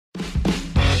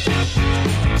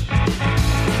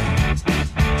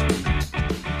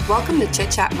Welcome to Chit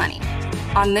Chat Money.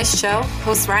 On this show,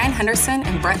 hosts Ryan Henderson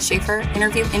and Brett Schaefer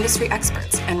interview industry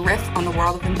experts and riff on the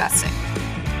world of investing.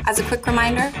 As a quick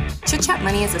reminder, Chit Chat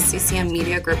Money is a CCM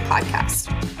Media Group podcast.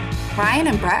 Ryan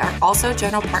and Brett are also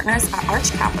general partners at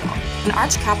Arch Capital, and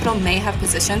Arch Capital may have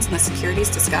positions in the securities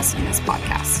discussed in this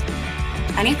podcast.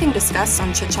 Anything discussed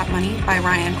on Chit Chat Money by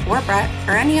Ryan or Brett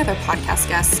or any other podcast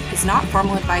guests is not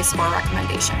formal advice or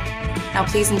recommendation. Now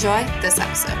please enjoy this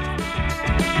episode.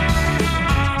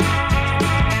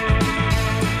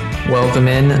 Welcome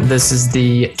in. This is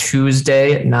the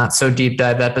Tuesday Not So Deep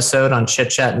Dive episode on Chit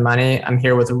Chat Money. I'm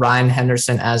here with Ryan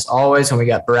Henderson as always, and we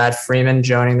got Brad Freeman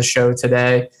joining the show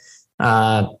today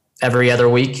every other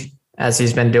week as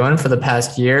he's been doing for the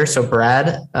past year. So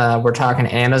Brad, we're talking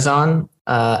Amazon.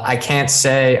 I can't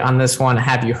say on this one,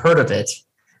 have you heard of it?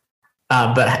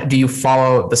 But do you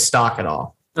follow the stock at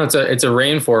all? No, it's a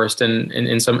rainforest, and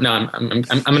in some. No, I'm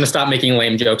going to stop making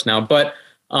lame jokes now. But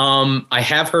I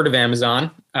have heard of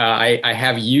Amazon. I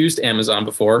have used Amazon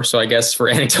before, so I guess for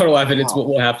anecdotal evidence,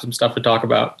 we'll have some stuff to talk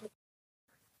about.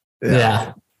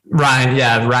 Yeah.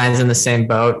 Ryan's in the same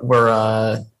boat.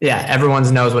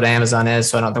 Everyone knows what Amazon is,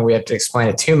 so I don't think we have to explain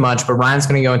it too much. But Ryan's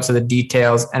going to go into the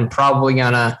details and probably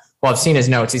gonna. Well, I've seen his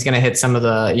notes. He's going to hit some of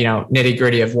the nitty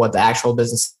gritty of what the actual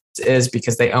business is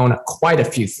because they own quite a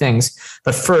few things.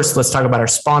 But first, let's talk about our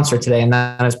sponsor today, and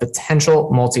that is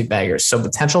Potential Multi-Baggers. So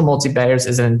Potential Multi-Baggers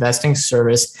is an investing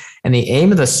service, and the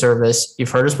aim of the service, you've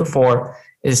heard us before,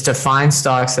 is to find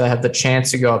stocks that have the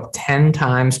chance to go up 10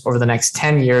 times over the next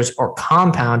 10 years or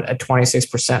compound at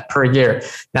 26% per year.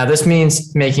 Now, this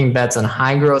means making bets on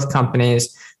high growth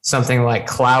companies, something like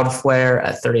Cloudflare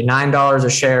at $39 a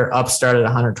share, Upstart at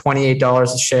 $128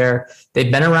 a share.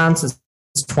 They've been around since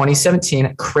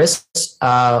 2017. Chris,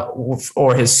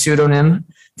 or his pseudonym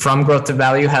From Growth to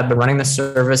Value, have been running the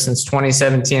service since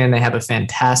 2017, and they have a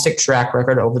fantastic track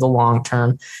record over the long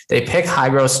term. They pick high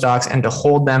growth stocks, and to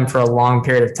hold them for a long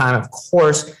period of time, of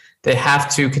course, they have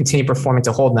to continue performing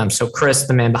to hold them. So Chris,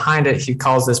 the man behind it, he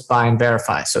calls this buy and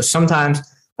verify. So sometimes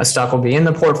a stock will be in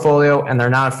the portfolio and they're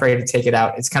not afraid to take it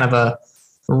out. It's kind of a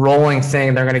rolling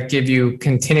thing. They're going to give you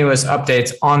continuous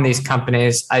updates on these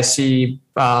companies. I see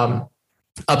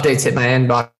updates hit my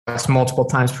inbox multiple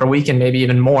times per week and maybe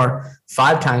even more,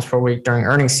 5 times per week during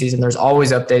earnings season. There's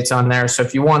always updates on there. So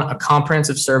if you want a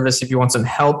comprehensive service, if you want some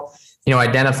help,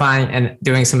 identifying and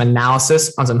doing some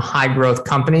analysis on some high growth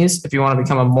companies, if you want to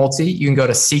become a multi, you can go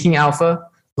to Seeking Alpha,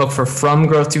 look for From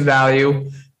Growth to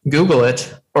Value, Google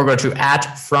it, or go to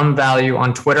 @FromValue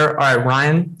on Twitter. All right,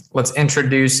 Ryan, let's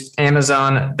introduce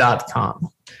Amazon.com.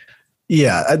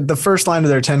 Yeah, the first line of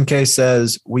their 10K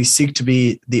says, we seek to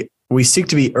be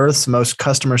Earth's most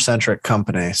customer-centric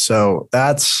company. So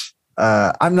that's,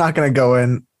 I'm not going to go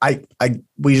in.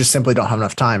 We just simply don't have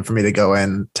enough time for me to go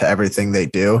into everything they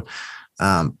do.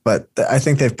 But I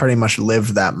think they've pretty much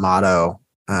lived that motto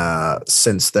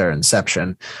since their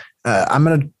inception. I'm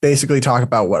going to basically talk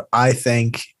about what I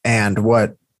think and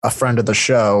what a friend of the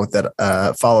show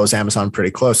that follows Amazon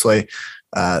pretty closely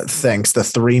thinks the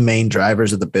 3 main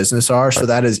drivers of the business are. So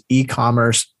that is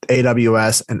e-commerce,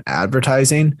 AWS, and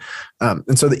advertising.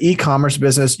 And so the e-commerce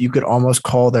business, you could almost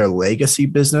call their legacy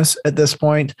business at this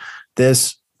point.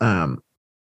 It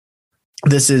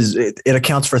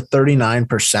accounts for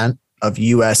 39% of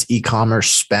US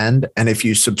e-commerce spend. And if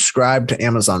you subscribe to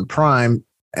Amazon Prime,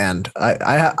 and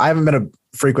I haven't been a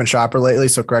frequent shopper lately,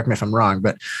 so correct me if I'm wrong,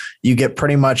 but you get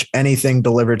pretty much anything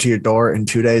delivered to your door in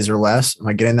 2 days or less. Am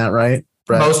I getting that right,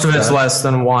 Brett? Most of it's less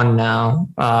than 1 now.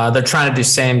 They're trying to do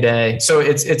same day. So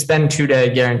it's been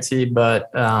 2-day guaranteed, but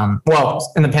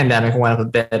in the pandemic it went up a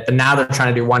bit, but now they're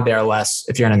trying to do 1 day or less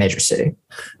if you're in a major city.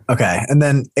 Okay. And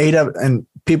then I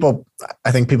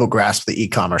think people grasp the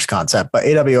e-commerce concept, but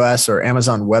AWS or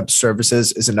Amazon Web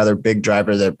Services is another big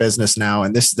driver of their business now.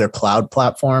 And this is their cloud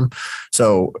platform.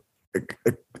 So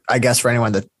I guess for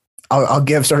anyone that I'll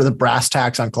give sort of the brass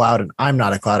tacks on cloud, and I'm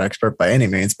not a cloud expert by any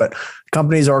means, but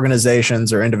companies,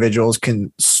 organizations, or individuals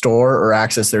can store or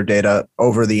access their data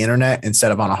over the internet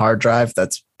instead of on a hard drive.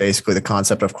 That's basically the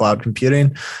concept of cloud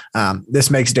computing. This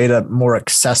makes data more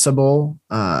accessible,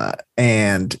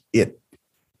 and it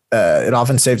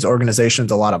often saves organizations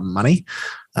a lot of money.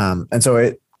 And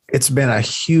so it's been a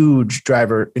huge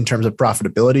driver in terms of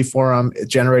profitability for them. It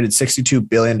generated $62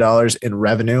 billion in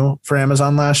revenue for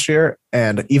Amazon last year.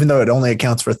 And even though it only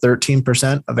accounts for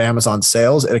 13% of Amazon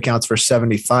sales, it accounts for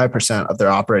 75% of their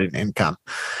operating income.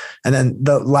 And then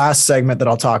the last segment that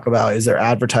I'll talk about is their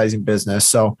advertising business.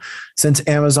 So since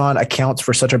Amazon accounts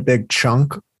for such a big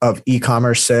chunk of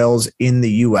e-commerce sales in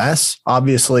the US,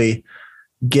 obviously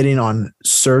getting on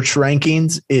search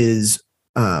rankings is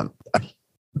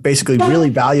basically really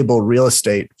valuable real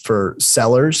estate for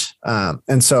sellers.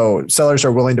 And so sellers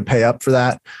are willing to pay up for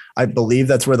that. I believe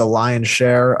that's where the lion's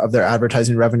share of their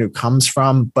advertising revenue comes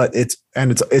from, but it's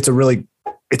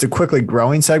a quickly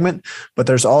growing segment, but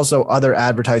there's also other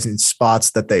advertising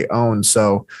spots that they own.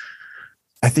 So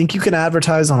I think you can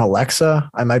advertise on Alexa.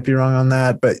 I might be wrong on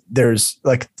that, but there's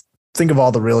like, think of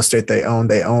all the real estate they own.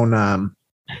 They own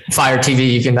Fire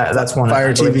TV. You can, that's one.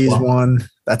 Fire TV is one.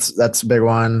 That's a big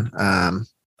one.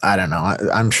 I don't know.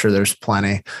 I'm sure there's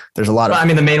plenty. There's a lot of. I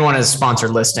mean, the main one is sponsored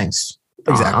listings.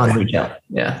 Exactly. On retail.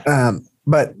 Yeah.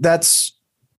 But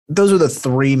those are the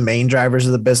three main drivers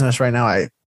of the business right now.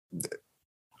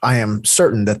 I am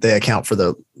certain that they account for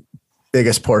the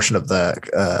biggest portion of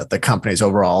the company's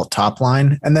overall top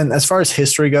line. And then as far as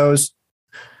history goes,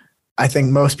 I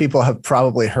think most people have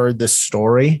probably heard this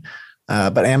story.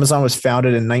 But Amazon was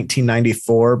founded in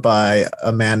 1994 by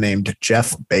a man named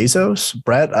Jeff Bezos.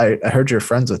 Brett, I heard you're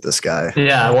friends with this guy.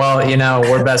 Yeah, well,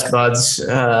 we're best buds.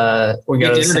 We go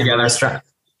to the same restaurant.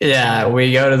 Yeah,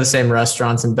 we go to the same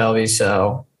restaurants in Bellevue.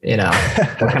 So,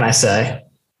 what can I say?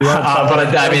 But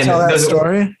I mean, tell that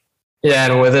story.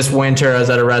 Yeah, and with this winter, I was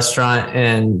at a restaurant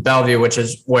in Bellevue, which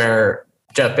is where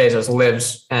Jeff Bezos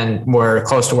lives, and we're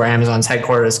close to where Amazon's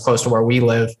headquarters is, close to where we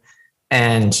live.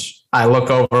 And I look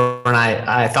over and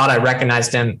I thought I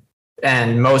recognized him,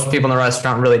 and most people in the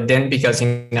restaurant really didn't because,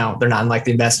 they're not in like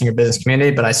the investing or business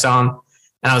community, but I saw him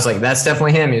and I was like, that's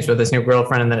definitely him. He was with his new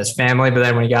girlfriend and then his family. But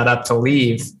then when he got up to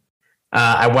leave,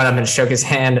 I went up and shook his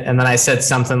hand. And then I said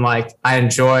something like, I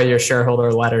enjoy your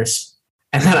shareholder letters.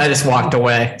 And then I just walked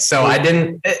away. So I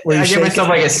didn't, I gave myself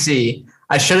like a C.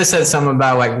 I should have said something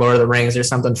about like Lord of the Rings or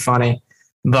something funny,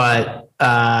 but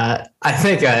I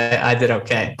think I did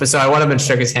okay. But so I went up and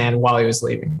shook his hand while he was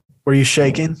leaving. Were you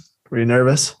shaking? Were you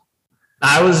nervous?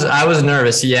 I was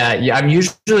nervous. Yeah. I'm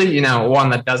usually, one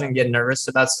that doesn't get nervous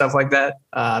about stuff like that.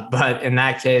 But in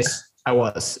that case, I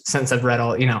was, since I've read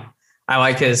all, I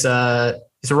like he's a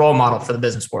role model for the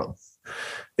business world.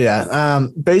 Yeah.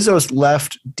 Bezos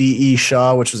left D.E.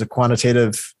 Shaw, which is a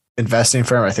quantitative investing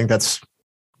firm. I think that's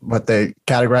what they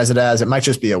categorize it as. It might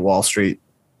just be a Wall Street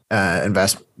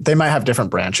investment. They might have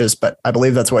different branches, but I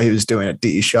believe that's what he was doing at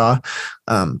D.E. Shaw.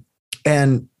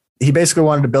 And he basically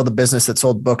wanted to build a business that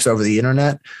sold books over the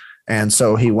internet. And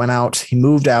so he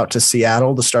moved out to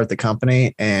Seattle to start the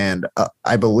company. And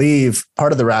I believe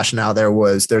part of the rationale there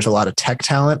was there's a lot of tech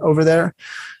talent over there.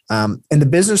 And the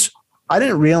business, I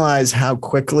didn't realize how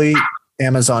quickly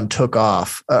Amazon took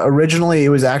off. Originally, it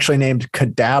was actually named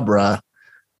Cadabra,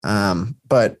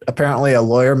 but apparently a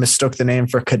lawyer mistook the name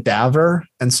for cadaver.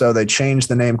 And so they changed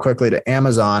the name quickly to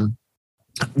Amazon.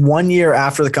 1 year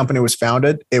after the company was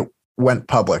founded, it went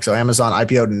public. So Amazon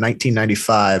IPO'd in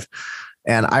 1995.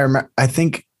 And I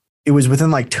think it was within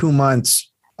like 2 months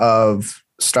of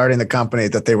starting the company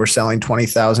that they were selling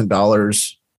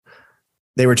 $20,000.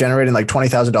 They were generating like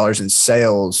 $20,000 in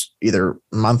sales, either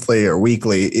monthly or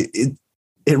weekly.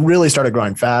 It really started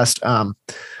growing fast.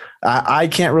 I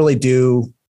can't really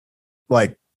do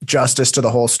like justice to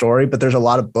the whole story, but there's a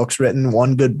lot of books written.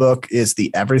 One good book is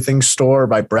The Everything Store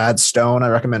by Brad Stone. I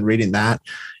recommend reading that.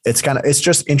 It's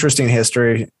just interesting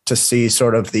history to see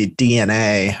sort of the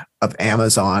DNA of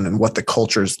Amazon and what the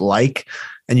culture's like.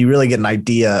 And you really get an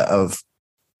idea of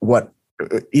what,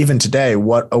 even today,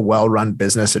 what a well-run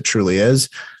business it truly is.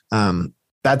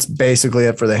 That's basically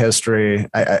it for the history.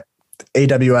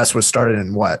 AWS was started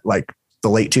in what, like the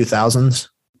late 2000s?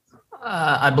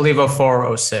 I believe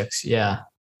 04, 06. Yeah.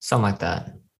 Something like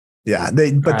that. Yeah.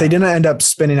 They didn't end up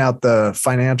spinning out the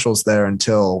financials there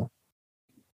until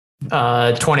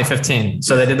 2015.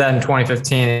 So they did that in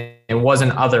 2015. It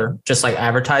wasn't just like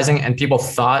advertising, and people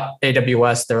thought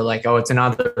AWS, they were like, oh, it's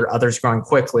another, others growing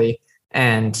quickly.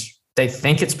 And they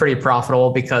think it's pretty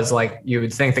profitable because like you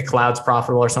would think the cloud's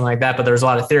profitable or something like that. But there's a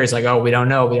lot of theories like, oh, we don't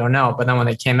know. But then when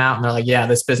they came out and they're like, yeah,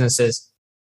 this business is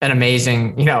an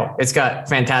amazing, it's got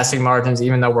fantastic margins,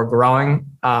 even though we're growing.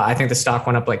 I think the stock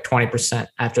went up like 20%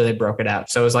 after they broke it out.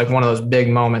 So it was like one of those big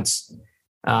moments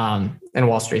in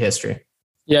Wall Street history.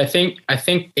 Yeah, I think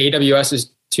AWS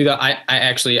is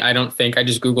I don't think, I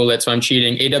just Googled it, so I'm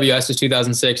cheating. AWS is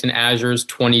 2006 and Azure is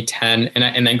 2010,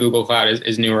 and then Google Cloud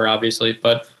is newer, obviously.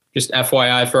 But just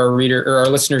FYI for our reader or our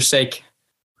listeners' sake.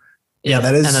 Yeah,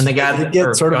 that is. And then they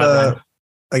get sort of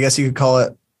I guess you could call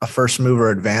it a first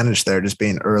mover advantage there, just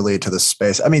being early to the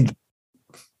space. I mean,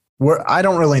 I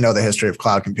don't really know the history of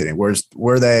cloud computing.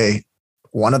 Were they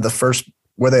one of the first?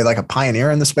 Were they like a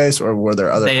pioneer in the space, or were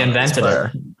there other? They invented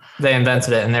it. They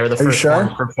invented it, and they were the first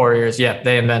one for 4 years. Yeah,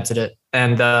 they invented it.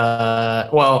 And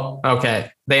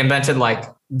they invented like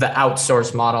the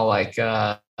outsource model,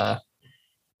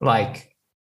 like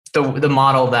the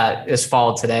model that is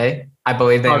followed today. I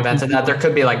believe they invented that. There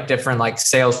could be like different, like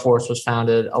Salesforce was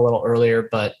founded a little earlier,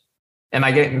 but am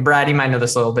I getting, Brad, you might know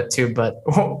this a little bit too, but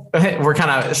we're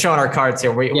kind of showing our cards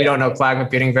here. We don't know cloud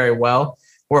computing very well.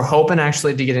 We're hoping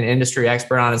actually to get an industry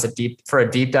expert on as a deep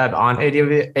dive on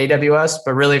AWS,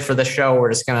 but really for the show, we're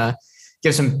just going to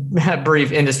give some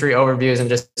brief industry overviews and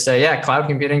just say, yeah, cloud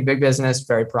computing, big business,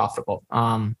 very profitable.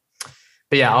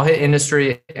 But yeah, I'll hit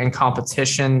industry and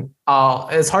competition.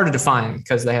 It's hard to define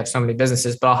because they have so many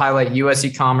businesses, but I'll highlight US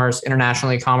e-commerce,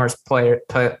 international e-commerce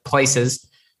places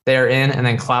they're in, and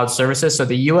then cloud services. So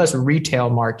the US retail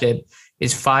market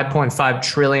is $5.5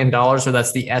 trillion, or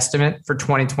that's the estimate for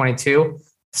 2022.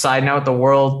 Side note, the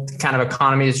world kind of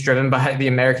economy is driven by the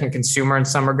American consumer in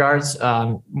some regards.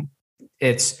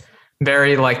 It's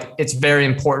very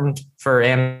important for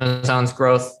Amazon's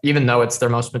growth, even though it's their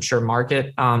most mature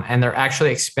market. And they're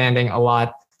actually expanding a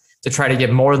lot to try to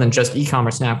get more than just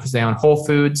e-commerce now because they own Whole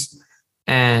Foods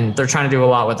and they're trying to do a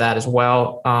lot with that as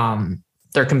well.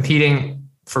 They're competing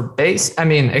for base. I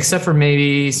mean, except for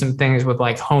maybe some things with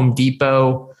like Home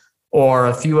Depot or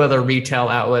a few other retail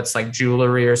outlets like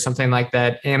jewelry or something like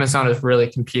that. Amazon is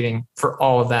really competing for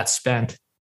all of that spend.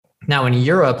 Now in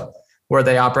Europe, where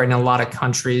they operate in a lot of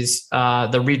countries,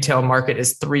 the retail market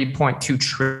is $3.2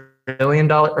 trillion,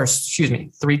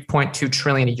 3.2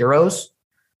 trillion euros.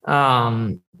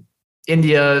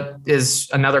 India is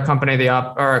another country they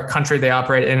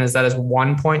operate in, is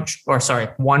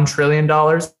 $1 trillion.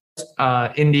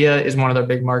 India is one of their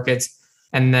big markets.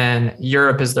 And then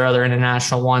Europe is their other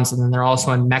international ones. And then they're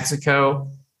also in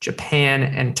Mexico, Japan,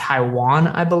 and Taiwan,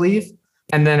 I believe.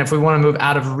 And then if we want to move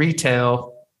out of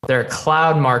retail, their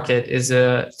cloud market is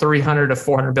 $300 to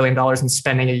 $400 billion in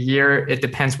spending a year. It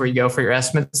depends where you go for your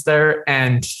estimates there.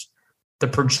 And the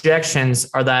projections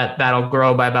are that that'll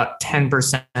grow by about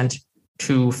 10%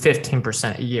 to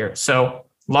 15% a year. So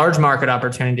large market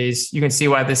opportunities. You can see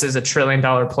why this is $1 trillion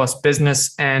plus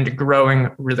business and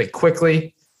growing really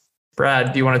quickly.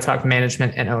 Brad, do you want to talk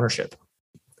management and ownership?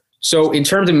 So in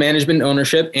terms of management and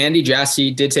ownership, Andy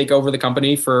Jassy did take over the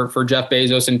company for Jeff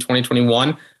Bezos in 2021.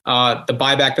 The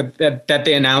buyback that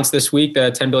they announced this week,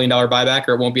 the $10 billion buyback,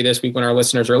 or it won't be this week when our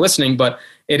listeners are listening, but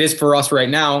it is for us right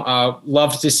now.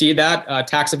 Love to see that.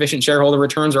 Tax efficient shareholder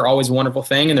returns are always a wonderful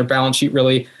thing, and their balance sheet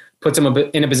really puts them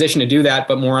in a position to do that,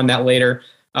 but more on that later.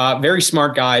 Very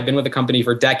smart guy, been with the company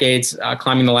for decades,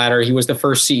 climbing the ladder. He was the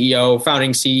first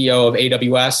founding CEO of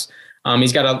AWS.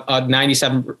 He's got a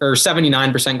 97 or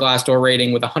 79% Glassdoor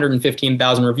rating with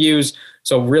 115,000 reviews.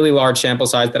 So really large sample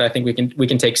size that I think we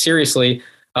can take seriously.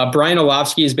 Brian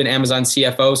Olofsky has been Amazon's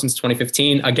CFO since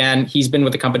 2015. Again, he's been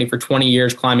with the company for 20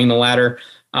 years, climbing the ladder.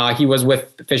 He was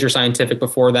with Fisher Scientific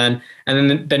before then. And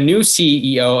then the new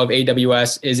CEO of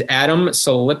AWS is Adam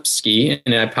Selipsky.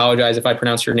 And I apologize if I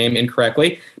pronounce your name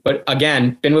incorrectly. But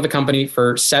again, been with the company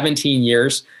for 17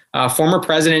 years. Former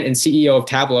president and CEO of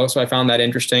Tableau. So I found that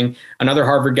interesting. Another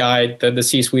Harvard guy. The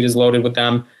C-suite is loaded with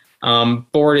them.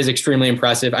 Board is extremely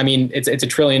impressive. I mean, it's $1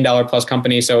 trillion plus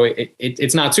company. So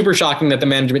it's not super shocking that the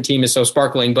management team is so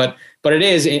sparkling, but it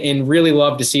is, and really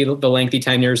love to see the lengthy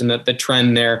tenures and the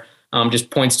trend there. Just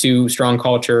points to strong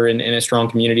culture and a strong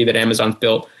community that Amazon's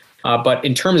built. But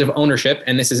in terms of ownership,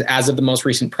 and this is as of the most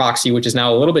recent proxy, which is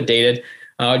now a little bit dated,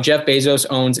 Jeff Bezos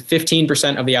owns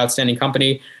 15% of the outstanding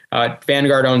company.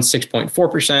 Vanguard owns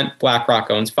 6.4%.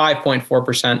 BlackRock owns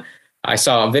 5.4%. I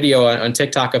saw a video on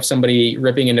TikTok of somebody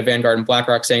ripping into Vanguard and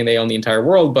BlackRock saying they own the entire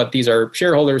world, but these are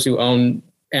shareholders who own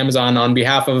Amazon on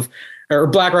behalf of, or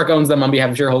BlackRock owns them on behalf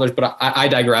of shareholders, but I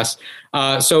digress.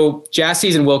 So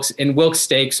Jassy and Wilk's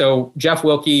stake. So Jeff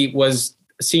Wilke was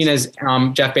seen as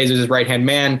Jeff Bezos' right-hand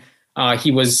man.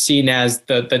 He was seen as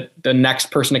the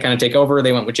next person to kind of take over.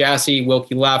 They went with Jassy.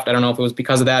 Wilke left. I don't know if it was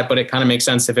because of that, but it kind of makes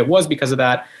sense if it was because of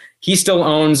that. He still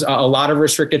owns a lot of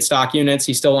restricted stock units.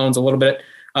 He still owns a little bit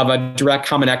of a direct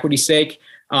common equity stake.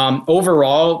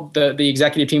 Overall, the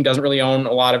executive team doesn't really own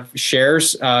a lot of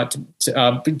shares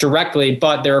directly,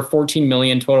 but there are 14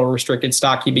 million total restricted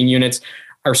stock units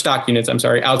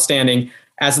outstanding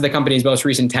as of the company's most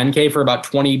recent 10K for about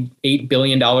 $28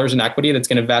 billion in equity that's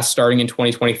going to vest starting in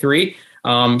 2023.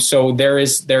 So there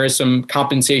is some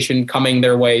compensation coming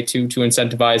their way to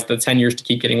incentivize the 10 years to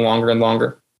keep getting longer and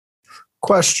longer.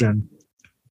 Question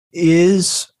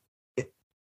is,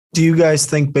 do you guys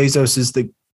think Bezos is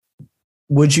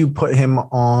would you put him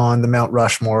on the Mount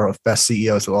Rushmore of best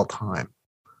CEOs of all time?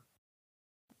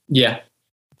 Yeah.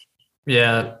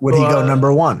 Yeah. Would he go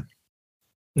number one?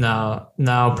 No,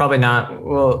 probably not.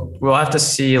 We'll have to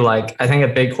see. I think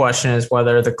a big question is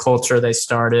whether the culture they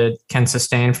started can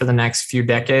sustain for the next few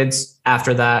decades.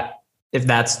 After that, if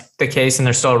that's the case and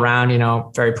they're still around,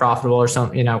 very profitable or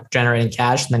something, generating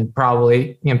cash, then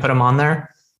probably you can put them on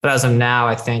there. But as of now,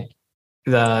 I think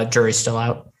the jury's still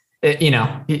out.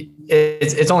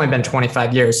 It's only been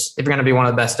 25 years. If you're going to be one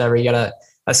of the best ever, you got to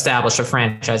establish a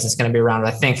franchise that's going to be around,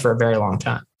 I think, for a very long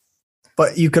time.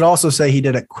 But you could also say he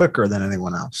did it quicker than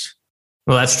anyone else.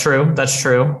 Well, that's true.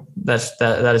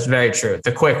 That is very true.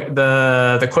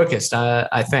 The quickest,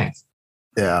 I think.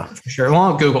 Yeah, for sure.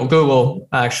 Well, Google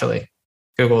actually.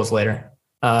 Google is later.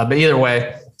 But either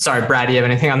way, sorry, Brad, do you have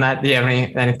anything on that? Do you have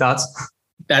any thoughts?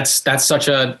 That's such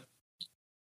a,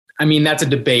 that's a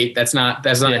debate. That's not a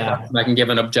question I can give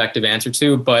an objective answer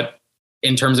to, but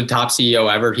in terms of top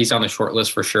CEO ever, he's on the short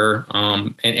list for sure.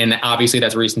 And obviously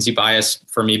that's recency bias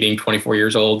for me being 24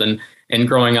 years old and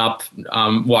growing up,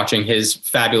 watching his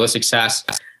fabulous success.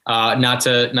 Not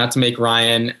to make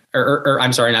Ryan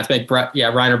not to make Brett,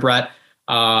 Ryan or Brett,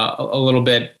 a little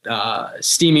bit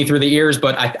steamy through the ears,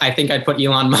 but I think I'd put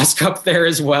Elon Musk up there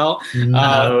as well.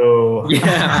 No.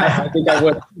 I think I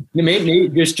would. Maybe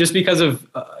just because of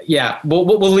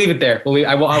we'll leave it there.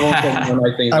 I won't say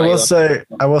more things.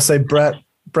 I will say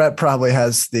Brett probably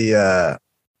has the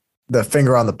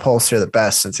finger on the pulse here the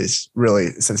best since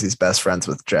he's best friends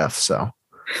with Jeff. So.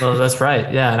 Well, that's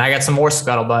right. Yeah, and I got some more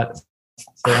scuttlebutt.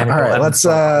 All right, let's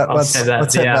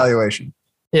hit valuation.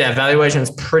 Yeah, valuation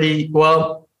is pretty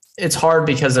well. It's hard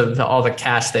because of all the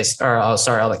cash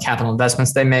all the capital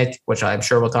investments they make, which I'm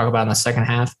sure we'll talk about in the second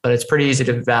half. But it's pretty easy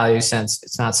to value since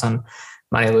it's not some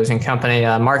money losing company.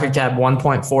 Market cap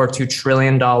 $1.42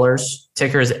 trillion.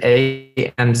 Ticker is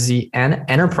AMZN.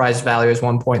 Enterprise value is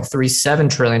 $1.37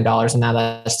 trillion, and now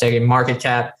that's taking market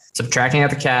cap, subtracting out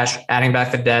the cash, adding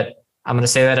back the debt. I'm going to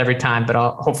say that every time, but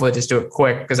I'll hopefully just do it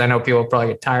quick because I know people will probably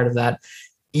get tired of that.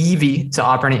 EV to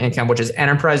operating income, which is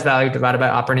enterprise value divided by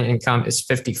operating income, is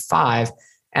 55.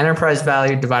 Enterprise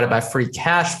value divided by free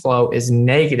cash flow is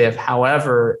negative.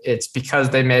 However, it's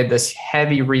because they made this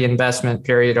heavy reinvestment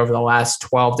period over the last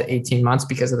 12 to 18 months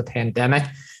because of the pandemic.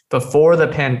 Before the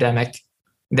pandemic,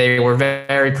 they were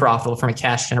very profitable from a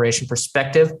cash generation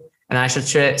perspective. And I should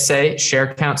say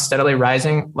share count steadily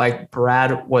rising. Like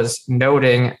Brad was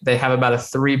noting, they have about a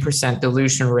 3%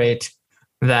 dilution rate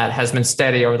that has been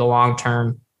steady over the long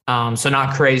term. So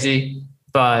not crazy,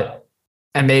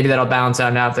 and maybe that'll balance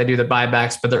out now if they do the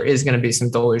buybacks, but there is going to be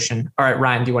some dilution. All right,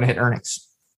 Ryan, do you want to hit earnings?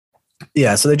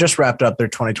 Yeah. So they just wrapped up their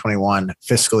 2021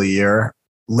 fiscal year,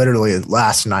 literally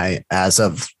last night as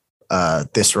of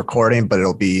this recording, but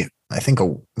it'll be, I think,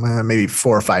 maybe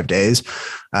 4 or 5 days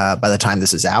by the time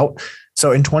this is out.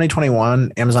 So in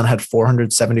 2021, Amazon had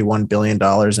 $471 billion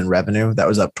in revenue. That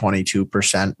was up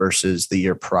 22% versus the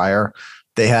year prior.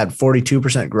 They had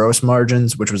 42% gross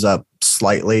margins, which was up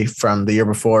slightly from the year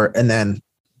before. And then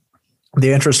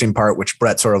the interesting part, which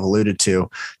Brett sort of alluded to,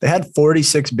 they had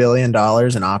 $46 billion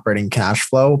in operating cash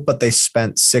flow, but they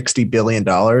spent $60 billion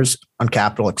on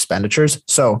capital expenditures.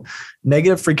 So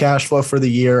negative free cash flow for the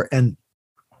year. And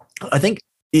I think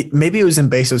maybe it was in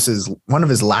Bezos's one of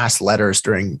his last letters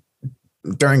during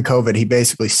COVID. He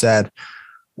basically said,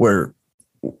 we're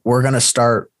going to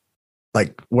start,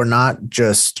 like, we're not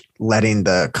just letting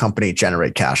the company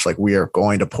generate cash. Like, we are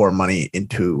going to pour money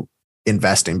into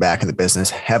investing back in the business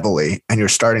heavily. And you're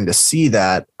starting to see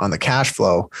that on the cash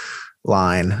flow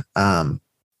line.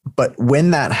 But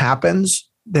when that happens,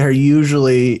 they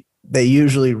usually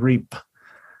reap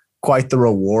quite the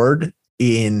reward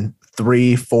in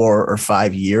 3, 4, or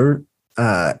 5 year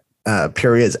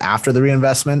periods after the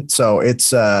reinvestment. So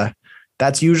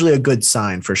that's usually a good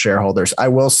sign for shareholders. I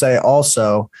will say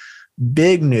also,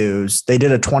 big news, they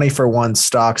did a 20-for-1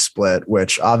 stock split,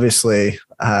 which obviously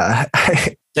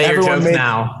everyone made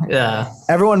now. Yeah,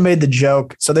 everyone made the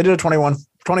joke. So they did a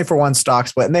 20-for-1 stock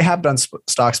split, and they have done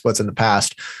stock splits in the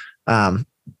past. And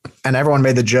everyone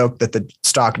made the joke that the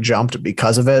stock jumped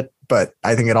because of it, but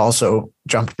I think it also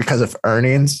jumped because of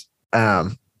earnings.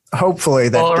 Hopefully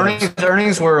that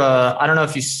earnings were, I don't know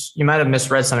if you might have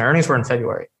misread something. Earnings were in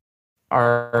February,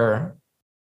 or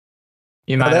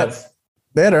you might have.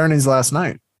 They had earnings last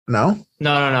night. No.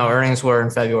 Earnings were in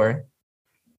February.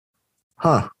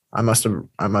 Huh. I must have.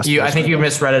 I think you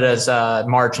misread it as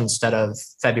March instead of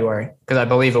February, because I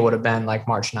believe it would have been like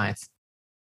March 9th.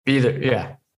 Either.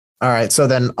 Yeah. All right. So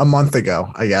then a month ago,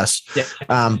 I guess.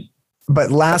 Yeah. But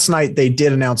last night they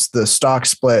did announce the stock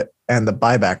split and the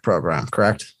buyback program,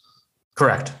 correct?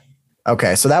 Correct.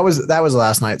 Okay. So that was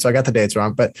last night. So I got the dates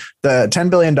wrong, but the $10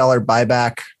 billion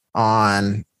buyback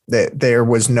there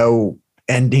was no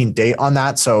ending date on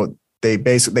that. So they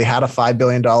had a $5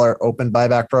 billion open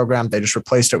buyback program. They just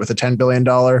replaced it with a $10 billion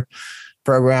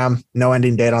program, no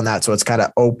ending date on that. So it's kind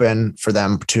of open for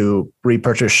them to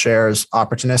repurchase shares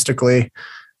opportunistically.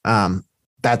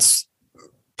 That's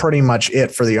pretty much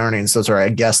it for the earnings. Those are, I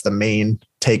guess, the main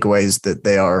takeaways, that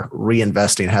they are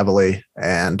reinvesting heavily.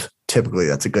 And typically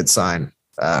that's a good sign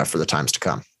for the times to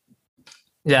come.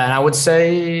 Yeah. And I would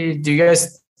say, do you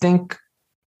guys think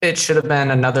it should have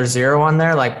been another zero on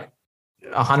there, like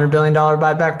 $100 billion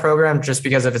buyback program, just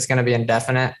because if it's going to be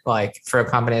indefinite, like for a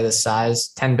company of this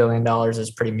size, $10 billion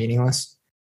is pretty meaningless?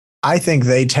 I think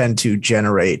they tend to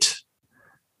generate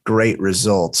great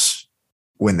results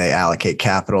when they allocate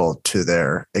capital to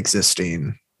their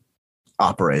existing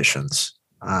operations.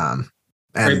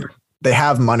 And they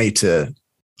have money to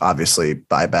obviously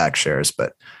buy back shares,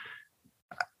 but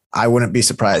I wouldn't be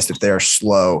surprised if they're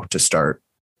slow to start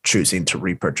choosing to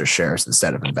repurchase shares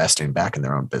instead of investing back in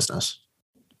their own business.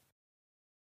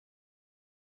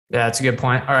 Yeah, that's a good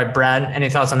point. All right, Brad, any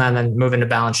thoughts on that? And then move into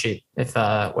balance sheet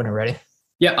when you're ready.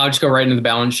 Yeah, I'll just go right into the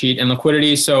balance sheet and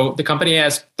liquidity. So the company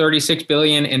has $36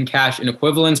 billion in cash and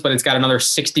equivalents, but it's got another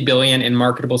 $60 billion in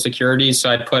marketable securities.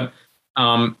 So I'd put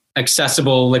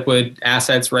accessible liquid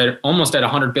assets right almost at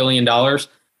 $100 billion.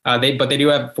 But they do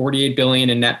have $48 billion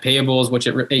in net payables, which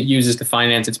it uses to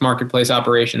finance its marketplace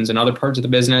operations and other parts of the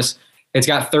business. It's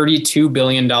got $32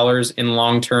 billion in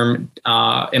long-term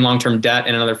debt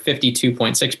and another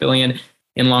 $52.6 billion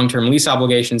in long-term lease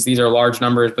obligations. These are large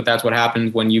numbers, but that's what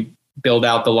happens when you build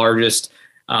out the largest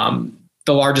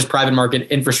private market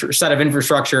set of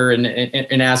infrastructure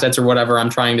and assets, or whatever I'm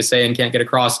trying to say and can't get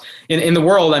across in the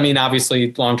world. I mean,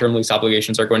 obviously, long-term lease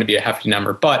obligations are going to be a hefty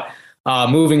number, but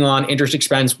moving on, interest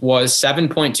expense was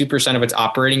 7.2% of its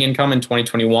operating income in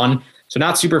 2021. So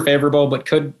not super favorable, but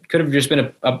could have just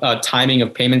been a timing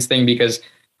of payments thing, because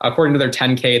according to their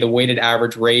 10K, the weighted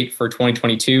average rate for calendar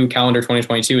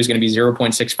 2022 is going to be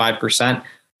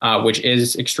 0.65%, which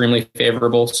is extremely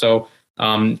favorable. So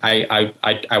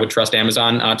I would trust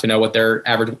Amazon to know what their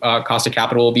average cost of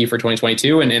capital will be for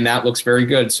 2022, and that looks very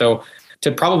good. So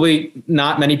to probably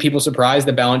not many people surprised,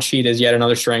 the balance sheet is yet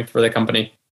another strength for the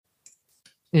company.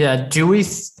 Yeah. Do we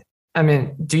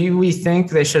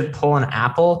think they should pull an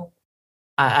Apple?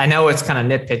 I know it's kind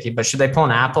of nitpicky, but should they pull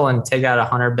an Apple and take out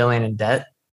 $100 billion in debt?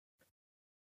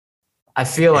 I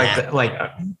feel what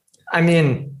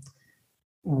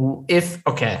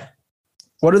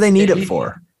do they need it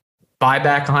for? Buy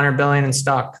back $100 billion in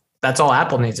stock. That's all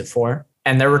Apple needs it for.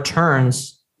 And their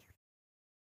returns,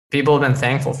 people have been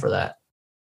thankful for that.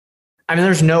 I mean,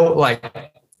 there's no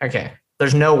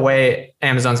way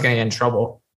Amazon's going to get in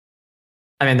trouble.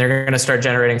 I mean, they're going to start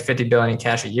generating $50 billion in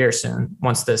cash a year soon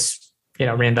once this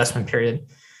reinvestment period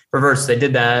reverts. They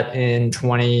did that in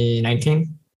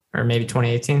 2019 or maybe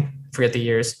 2018. Forget the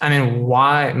years. I mean,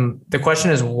 why? The question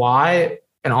is why,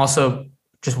 and also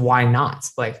just why not?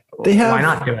 Like, why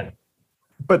not do it?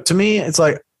 But to me, it's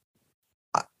like,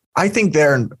 I think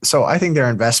their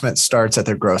investment starts at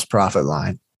their gross profit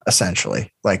line,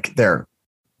 essentially. Like their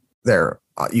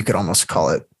you could almost call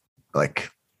it like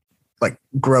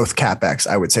growth CapEx,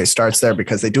 I would say, starts there,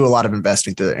 because they do a lot of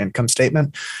investing through their income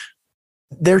statement.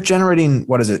 They're generating,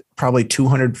 probably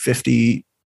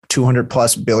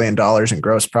 $200+ billion in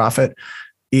gross profit.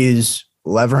 Is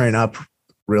levering up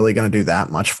really going to do that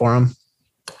much for them?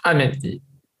 I mean,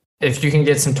 if you can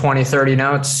get some 20-30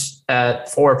 notes at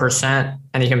 4%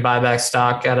 and you can buy back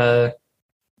stock at a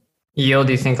yield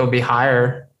you think will be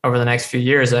higher over the next few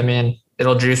years, I mean,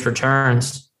 it'll juice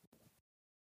returns.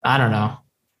 I don't know.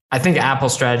 I think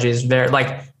Apple's strategy is very,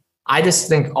 I just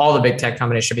think all the big tech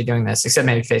companies should be doing this, except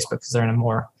maybe Facebook, because they're in a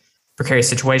more precarious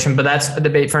situation. But that's a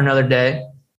debate for another day.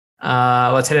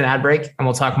 Let's hit an ad break and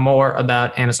we'll talk more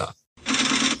about Amazon.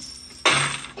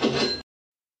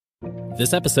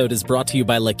 This episode is brought to you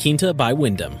by La Quinta by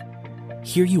Wyndham.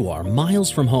 Here you are,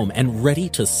 miles from home and ready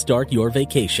to start your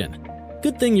vacation.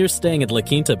 Good thing you're staying at La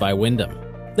Quinta by Wyndham.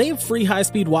 They have free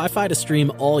high-speed Wi-Fi to stream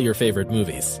all your favorite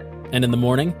movies. And in the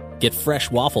morning, get fresh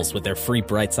waffles with their free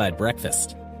Brightside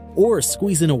breakfast. Or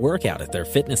squeeze in a workout at their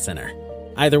fitness center.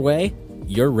 Either way,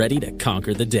 you're ready to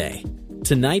conquer the day.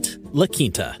 Tonight, La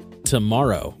Quinta.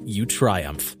 Tomorrow, you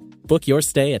triumph. Book your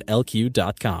stay at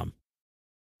lq.com.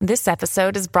 This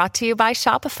episode is brought to you by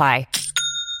Shopify.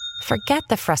 Forget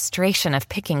the frustration of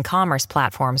picking commerce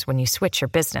platforms when you switch your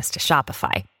business to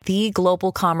Shopify, the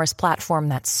global commerce platform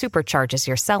that supercharges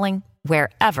your selling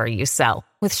wherever you sell.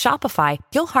 With Shopify,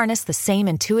 you'll harness the same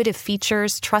intuitive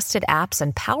features, trusted apps,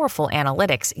 and powerful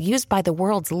analytics used by the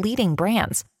world's leading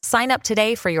brands. Sign up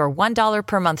today for your $1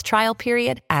 per month trial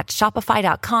period at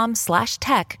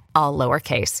shopify.com/tech, all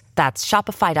lowercase. That's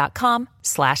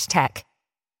shopify.com/tech.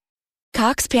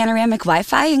 Cox Panoramic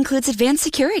Wi-Fi includes advanced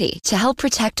security to help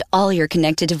protect all your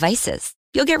connected devices.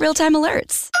 You'll get real-time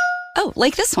alerts. Oh,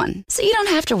 like this one, so you don't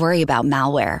have to worry about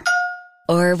malware.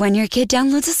 Or when your kid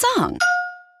downloads a song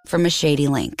from a shady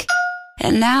link.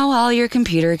 And now all your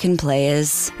computer can play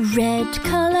is red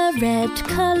color,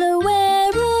 where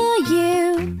are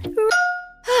you?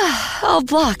 all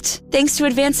blocked, thanks to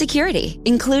advanced security,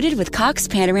 included with Cox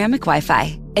Panoramic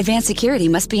Wi-Fi. Advanced security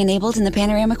must be enabled in the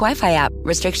Panoramic Wi-Fi app.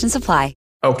 Restrictions apply.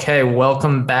 Okay,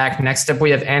 welcome back. Next up,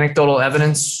 we have anecdotal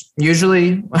evidence.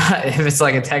 Usually, if it's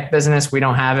like a tech business, we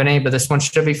don't have any, but this one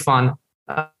should be fun.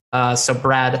 So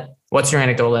Brad, what's your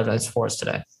anecdotal evidence for us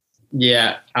today?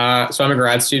 Yeah, so I'm a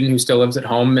grad student who still lives at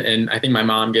home, and I think my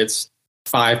mom gets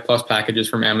 5+ packages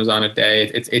from Amazon a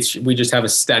day. We just have a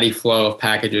steady flow of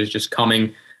packages just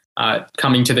coming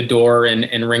to the door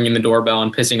and ringing the doorbell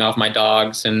and pissing off my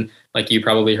dogs, and like you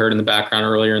probably heard in the background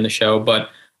earlier in the show. But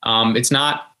it's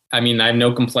not. I mean, I have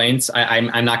no complaints.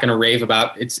 I'm not going to rave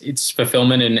about its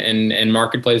fulfillment and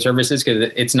marketplace services because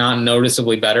it's not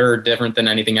noticeably better or different than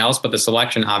anything else. But the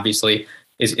selection obviously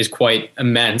is quite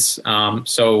immense.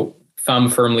 So thumb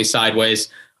firmly sideways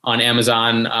on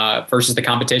Amazon versus the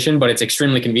competition, but it's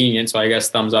extremely convenient. So I guess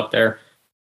thumbs up there.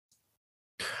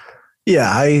 Yeah,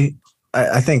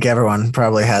 I think everyone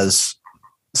probably has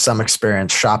some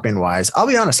experience shopping wise. I'll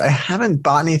be honest, I haven't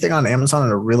bought anything on Amazon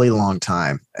in a really long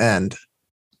time, and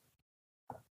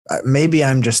maybe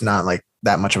I'm just not like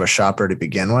that much of a shopper to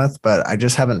begin with, but I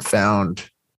just haven't found,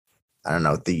 I don't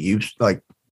know, the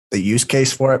use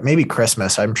case for it. Maybe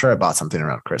Christmas. I'm sure I bought something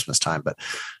around Christmas time, but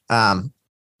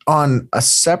on a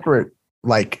separate,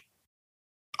 like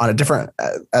on a different,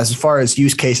 as far as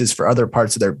use cases for other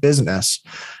parts of their business,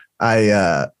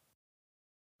 I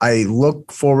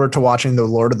look forward to watching the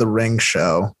Lord of the Rings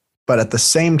show, but at the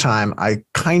same time, I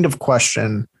kind of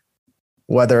question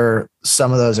whether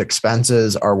some of those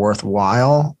expenses are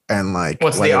worthwhile and like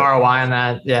what's the ROI on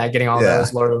that? Yeah, getting all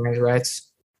those Lord of the Rings rights,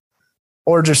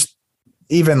 or just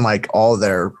even like all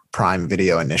their Prime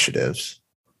Video initiatives.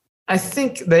 I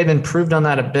think they've improved on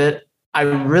that a bit. I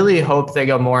really hope they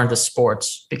go more into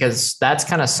sports because that's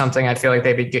kind of something I feel like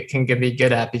can be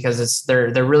good at because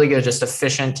they're really good at just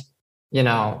efficient,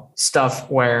 stuff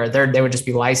where they would just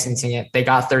be licensing it. They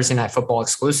got Thursday Night Football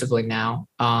exclusively now.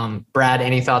 Brad,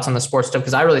 any thoughts on the sports stuff?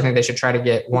 Because I really think they should try to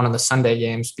get one of the Sunday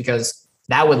games because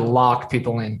that would lock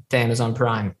people in to Amazon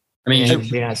Prime. I mean, in the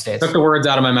United States. Took the words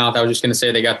out of my mouth. I was just going to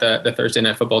say they got the Thursday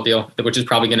Night Football deal, which is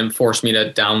probably going to force me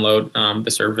to download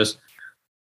the service.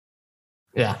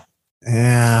 Yeah.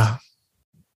 I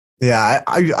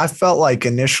felt like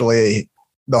initially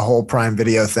the whole Prime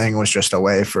Video thing was just a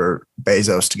way for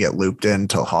Bezos to get looped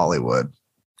into Hollywood.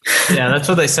 Yeah, that's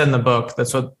what they said in the book.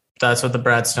 That's what the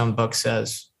Brad Stone book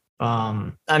says.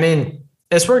 I mean,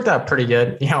 it's worked out pretty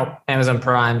good. Amazon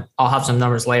Prime, I'll have some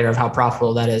numbers later of how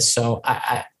profitable that is. So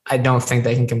I don't think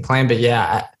they can complain, but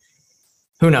yeah,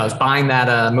 who knows? Buying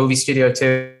that movie studio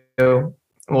too,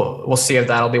 we'll see if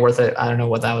that'll be worth it. I don't know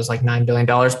what that was, like $9 billion.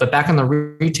 But back on the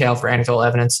retail for anecdotal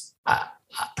evidence,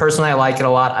 personally, I like it a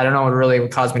lot. I don't know what really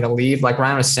would cause me to leave. Like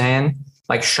Ryan was saying,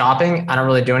 like shopping, I don't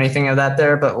really do anything of that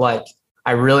there, but like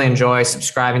I really enjoy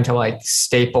subscribing to like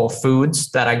staple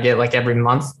foods that I get like every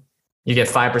month. You get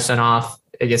 5% off.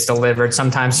 It gets delivered.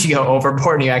 Sometimes you go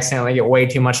overboard and you accidentally get way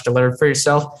too much delivered for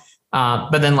yourself.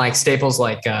 But then like staples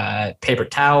like paper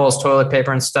towels, toilet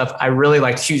paper and stuff, I really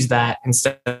like to use that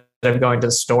instead of going to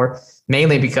the store,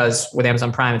 mainly because with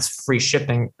Amazon Prime, it's free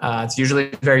shipping. It's usually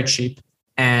very cheap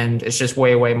and it's just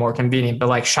way, way more convenient. But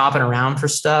like shopping around for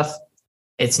stuff,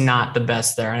 it's not the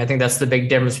best there. And I think that's the big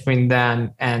difference between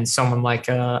them and someone like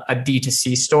a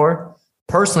D2C store.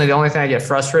 Personally, the only thing I get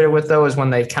frustrated with though is when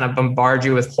they kind of bombard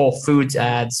you with Whole Foods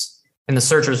ads in the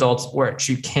search results, which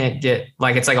you can't get,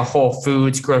 like it's like a Whole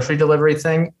Foods grocery delivery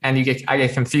thing. And I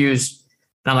get confused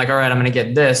and I'm like, all right, I'm going to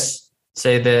get this,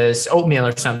 say this oatmeal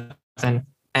or something.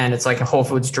 And it's like a Whole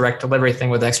Foods direct delivery thing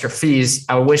with extra fees.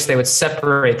 I wish they would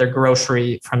separate their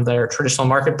grocery from their traditional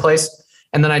marketplace.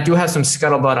 And then I do have some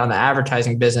scuttlebutt on the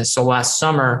advertising business. So last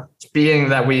summer, being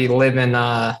that we live in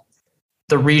the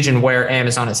region where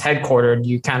Amazon is headquartered,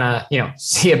 you kind of,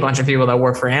 see a bunch of people that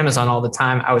work for Amazon all the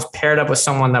time. I was paired up with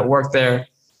someone that worked there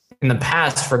in the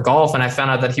past for golf. And I found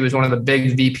out that he was one of the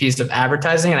big VPs of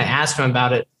advertising. And I asked him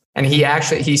about it. And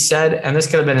he said, and this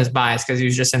could have been his bias because he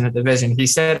was just in the division. He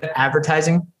said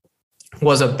advertising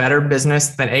was a better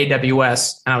business than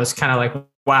AWS. And I was kind of like,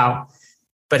 wow.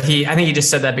 But I think he just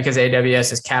said that because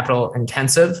AWS is capital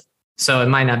intensive. So it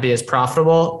might not be as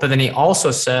profitable. But then he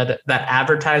also said that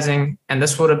advertising, and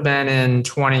this would have been in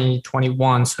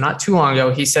 2021, so not too long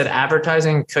ago, he said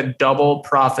advertising could double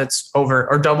profits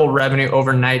or double revenue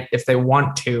overnight if they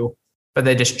want to, but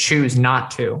they just choose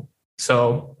not to.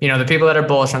 So, the people that are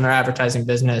bullish on their advertising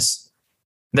business,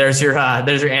 there's your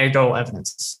anecdotal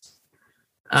evidence.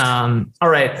 All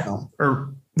right.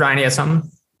 Or Ryan, you have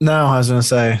something? No, I was going to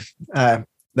say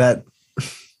that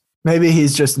maybe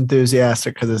he's just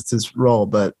enthusiastic because it's his role,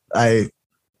 but I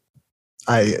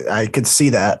could see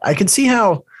that. I could see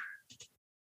how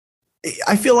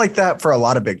I feel like that for a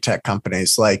lot of big tech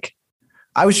companies. Like,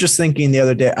 I was just thinking the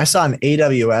other day, I saw an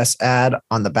AWS ad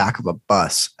on the back of a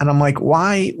bus, and I'm like,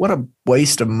 why? What a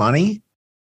waste of money.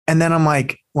 And then I'm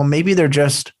like, well, maybe they're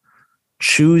just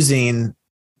choosing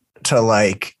to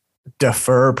like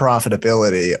defer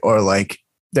profitability, or like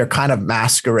they're kind of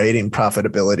masquerading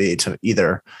profitability to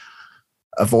either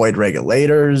avoid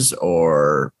regulators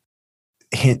or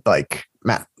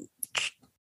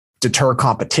deter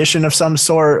competition of some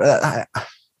sort.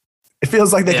 It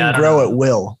feels like they can grow at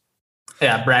will.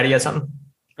 Yeah, Brad, you got something?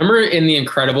 Remember in the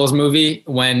Incredibles movie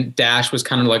when Dash was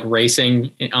kind of like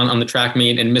racing on the track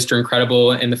meet, and Mr.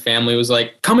 Incredible and the family was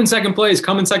like, come in second place,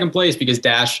 because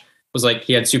Dash was like,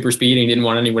 he had super speed and he didn't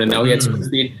want anyone to know he had super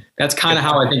speed. That's kind of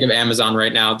how I think of Amazon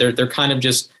right now. They're kind of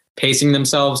just pacing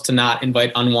themselves to not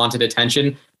invite unwanted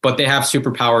attention, but they have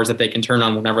superpowers that they can turn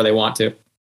on whenever they want to.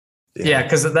 Yeah,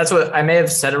 because that's what I may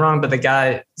have said it wrong, but the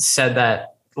guy said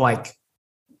that like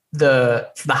the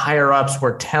higher ups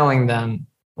were telling them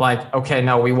like, okay,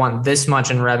 no, we want this much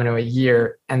in revenue a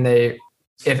year. And if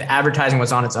advertising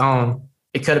was on its own,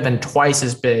 it could have been twice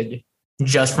as big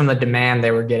just from the demand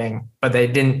they were getting, but they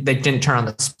didn't turn on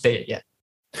the spigot yet.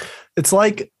 It's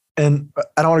like, and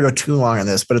I don't want to go too long on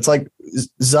this, but it's like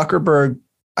Zuckerberg,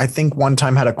 I think one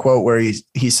time had a quote where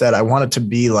he said, I want it to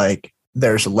be like,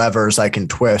 there's levers I can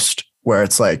twist where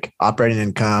it's like operating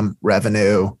income,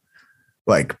 revenue,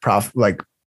 like profit, like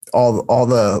all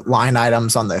the line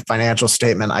items on the financial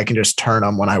statement. I can just turn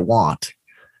them when I want.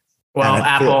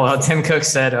 Well, Tim Cook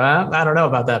said, I don't know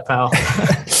about that, pal.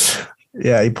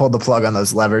 Yeah, he pulled the plug on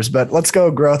those levers, but let's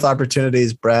go growth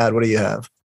opportunities. Brad, what do you have?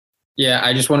 Yeah,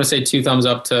 I just want to say 2 thumbs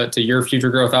up to your future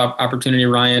growth opportunity,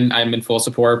 Ryan. I'm in full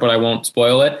support, but I won't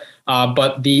spoil it.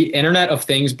 But the Internet of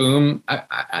Things boom,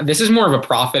 this is more of a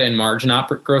profit and margin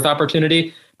growth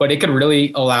opportunity, but it could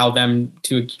really allow them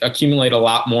to accumulate a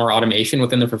lot more automation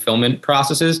within the fulfillment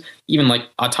processes. Even like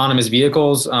autonomous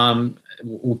vehicles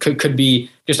could be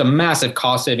just a massive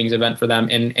cost savings event for them.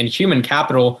 And human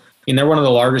capital, I mean, they're one of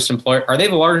the largest employer. Are they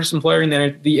the largest employer in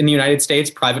the United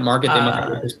States? Private market? They must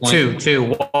be at this point.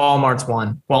 Two. Walmart's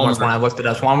one. I looked it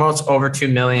up. Walmart's over 2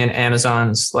 million.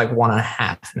 Amazon's like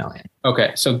 1.5 million.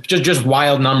 Okay, so just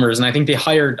wild numbers, and I think they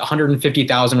hired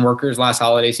 150,000 workers last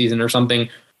holiday season or something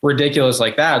ridiculous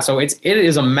like that. So it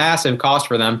is a massive cost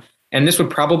for them, and this would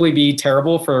probably be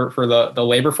terrible for the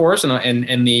labor force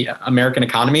and the American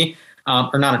economy.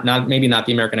 Or not maybe not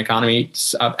the American economy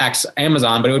ex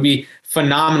Amazon, but it would be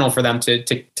phenomenal for them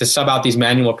to sub out these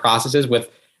manual processes with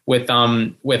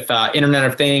Internet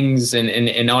of Things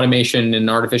and automation and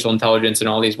artificial intelligence and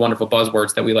all these wonderful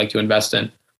buzzwords that we like to invest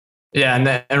in.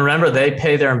 Yeah, and remember, they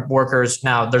pay their workers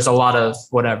now. There's a lot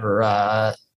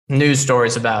of news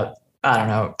stories about, I don't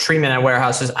know, treatment at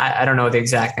warehouses. I don't know the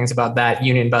exact things about that,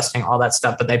 union busting, all that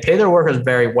stuff, but they pay their workers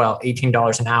very well,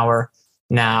 $18 an hour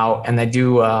now. And they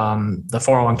do the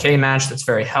 401k match that's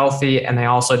very healthy. And they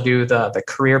also do the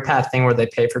career path thing where they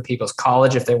pay for people's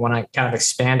college if they want to kind of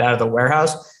expand out of the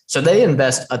warehouse. So they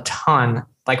invest a ton,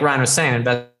 like Ryan was saying,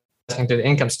 investing through the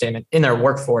income statement in their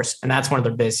workforce. And that's one of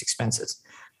their biggest expenses.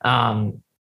 Ryan,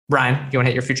 do you want to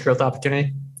hit your future growth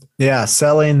opportunity? Yeah,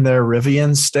 selling their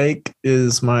Rivian stake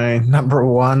is my number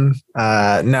one.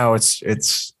 No,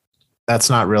 that's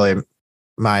not really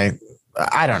my.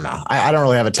 I don't know. I don't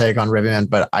really have a take on Rivian,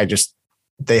 but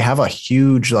they have a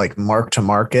huge like mark to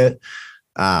market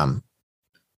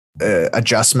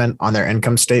adjustment on their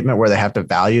income statement where they have to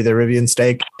value their Rivian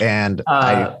stake. And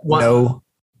I know,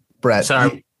 Brett,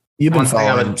 sorry, you've been one thing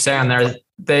following. I would say on there.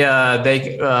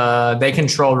 They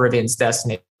control Rivian's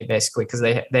destiny basically because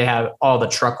they have all the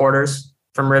truck orders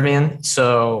from Rivian.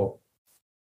 So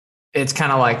it's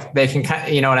kind of like they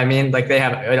can, you know what I mean? Like they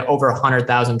have over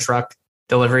 100,000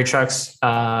 delivery trucks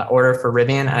order for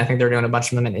Rivian. I think they're doing a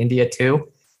bunch of them in India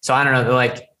too. So I don't know,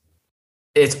 like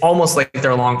it's almost like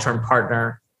they're a long-term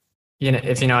partner, you know,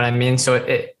 if you know what I mean. So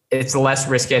it's less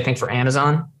risky, I think, for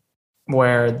Amazon,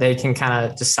 where they can kind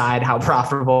of decide how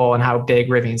profitable and how big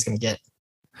Rivian's going to get.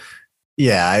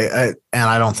 Yeah,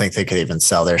 I don't think they could even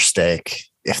sell their stake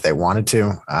if they wanted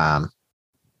to.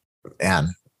 And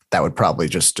that would probably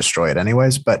just destroy it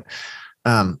anyways. But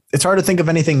it's hard to think of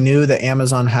anything new that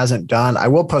Amazon hasn't done. I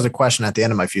will pose a question at the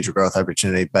end of my future growth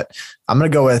opportunity, but I'm going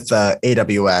to go with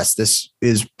AWS. This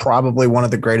is probably one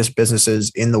of the greatest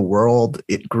businesses in the world.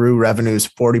 It grew revenues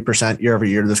 40% year over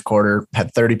year this quarter,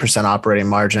 had 30% operating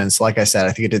margins. Like I said,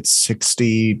 I think it did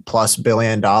 $60+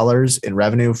 billion in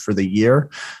revenue for the year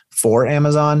for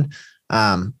Amazon.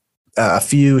 A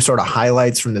few sort of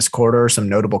highlights from this quarter, some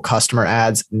notable customer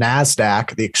ads.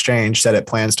 NASDAQ, the exchange, said it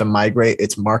plans to migrate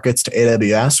its markets to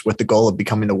AWS with the goal of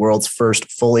becoming the world's first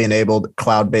fully enabled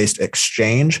cloud-based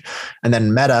exchange. And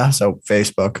then Meta, so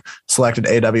Facebook, selected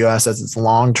AWS as its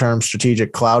long-term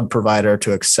strategic cloud provider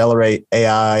to accelerate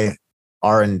AI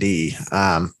R&D.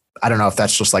 I don't know if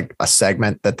that's just like a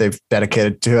segment that they've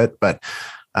dedicated to it, but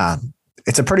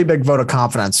it's a pretty big vote of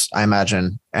confidence, I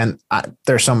imagine. And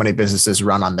there's so many businesses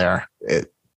run on there.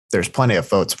 There's plenty of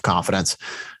votes of confidence.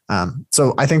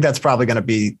 So I think that's probably going to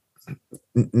be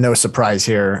no surprise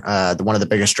here. One of the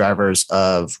biggest drivers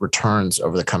of returns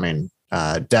over the coming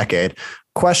decade.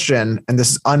 Question, and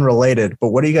this is unrelated, but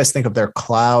what do you guys think of their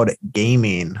cloud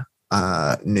gaming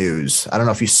news? I don't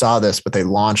know if you saw this, but they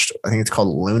launched, I think it's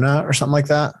called Luna or something like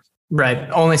that. Right.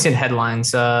 Only seen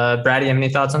headlines. Brad, you have any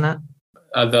thoughts on that?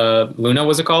 The Luna,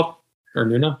 was it called? Or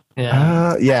Luna?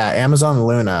 Yeah. Amazon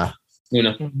Luna.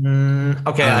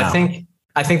 Okay.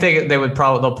 I think they'll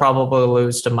probably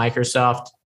lose to Microsoft.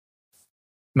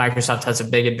 Microsoft has a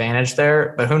big advantage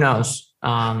there, but who knows?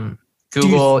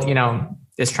 Google,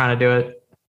 is trying to do it.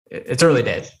 It's early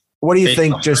days. What do you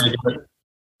think just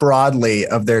broadly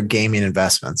of their gaming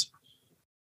investments?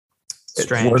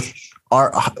 Strange.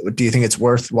 Do you think it's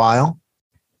worthwhile?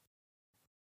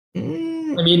 I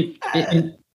mean,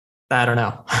 I don't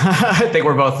know. I think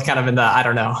we're both kind of in the, I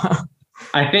don't know.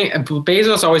 I think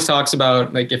Bezos always talks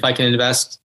about, like, if I can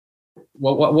invest,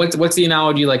 what's the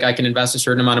analogy? Like, I can invest a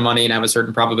certain amount of money and have a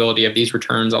certain probability of these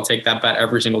returns. I'll take that bet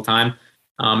every single time.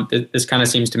 This kind of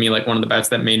seems to me like one of the bets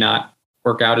that may not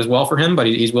work out as well for him, but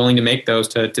he's willing to make those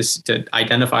to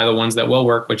identify the ones that will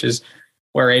work, which is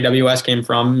where AWS came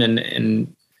from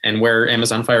and where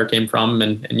Amazon Fire came from.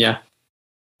 And yeah.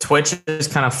 Twitch has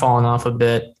kind of fallen off a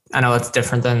bit. I know that's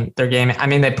different than their game. I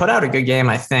mean, they put out a good game,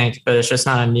 I think, but it's just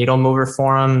not a needle mover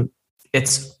for them.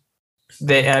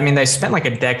 They spent like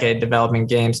a decade developing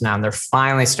games now, and they're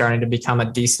finally starting to become a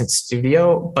decent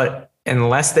studio. But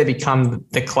unless they become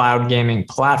the cloud gaming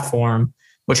platform,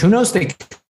 which who knows, they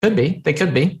could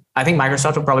be. I think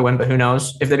Microsoft will probably win, but who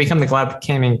knows? If they become the cloud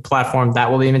gaming platform, that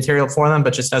will be material for them.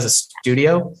 But just as a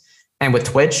studio, and with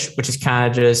Twitch, which is kind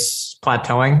of just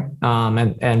plateauing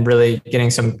and really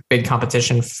getting some big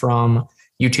competition from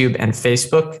YouTube and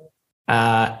Facebook,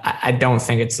 I don't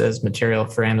think it's as material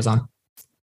for Amazon.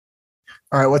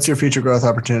 All right. What's your future growth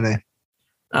opportunity?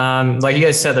 Like you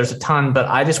guys said, there's a ton, but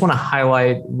I just want to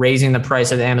highlight raising the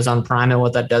price of Amazon Prime and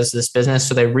what that does to this business.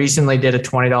 So they recently did a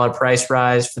 $20 price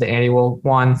rise for the annual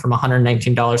one from $119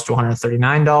 to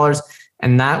 $139.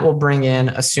 And that will bring in,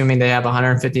 assuming they have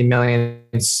 150 million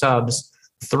subs,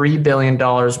 $3 billion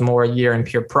more a year in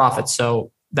pure profit.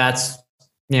 So that's,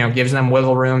 gives them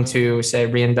wiggle room to, say,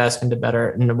 reinvest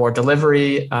into more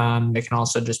delivery. It can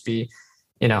also just be,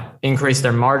 increase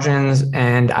their margins.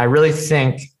 And I really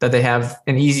think that they have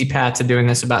an easy path to doing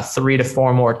this about 3 to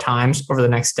 4 more times over the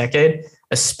next decade,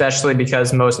 especially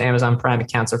because most Amazon Prime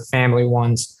accounts are family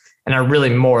ones and are really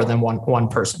more than one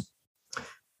person.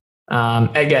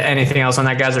 Again, anything else on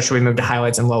that, guys, or should we move to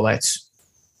highlights and lowlights?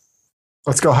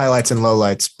 Let's go highlights and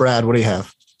lowlights. Brad, what do you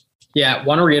have? Yeah,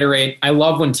 want to reiterate, I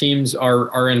love when teams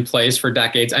are in place for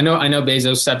decades. I know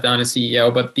Bezos stepped down as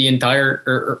CEO, but the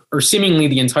entire or seemingly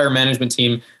the entire management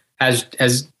team has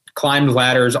climbed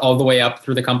ladders all the way up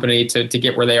through the company to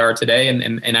get where they are today.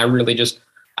 And I really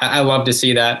I love to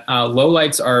see that.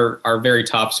 Lowlights are very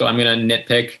tough, so I'm going to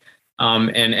nitpick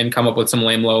and come up with some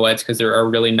lame lowlights because there are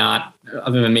really not,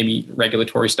 other than maybe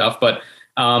regulatory stuff. But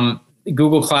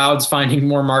Google Cloud's finding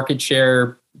more market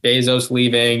share, Bezos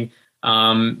leaving,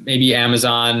 maybe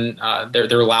Amazon,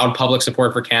 their loud public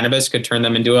support for cannabis could turn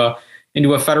them into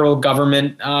a federal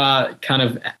government kind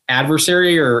of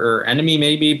adversary or enemy,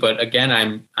 maybe. But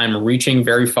again, I'm reaching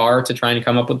very far to try and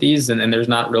come up with these, and there's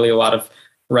not really a lot of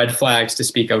red flags to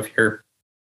speak of here.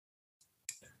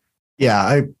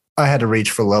 Yeah, I had to reach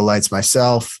for lowlights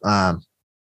myself.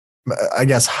 I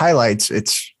guess highlights,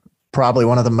 it's probably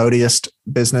one of the moatiest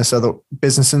business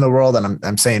in the world. And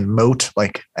I'm saying moat,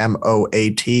 like MOAT.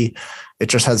 It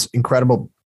just has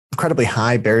incredibly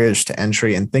high barriers to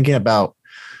entry. And thinking about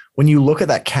when you look at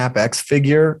that CapEx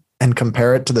figure and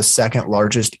compare it to the second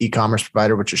largest e-commerce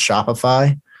provider, which is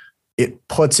Shopify, it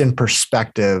puts in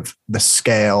perspective the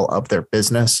scale of their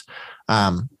business.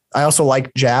 I also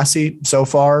like Jassy so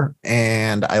far,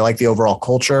 and I like the overall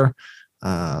culture.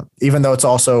 Even though it's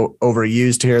also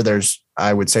overused here,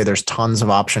 I would say there's tons of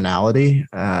optionality.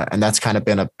 And that's kind of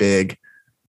been a big,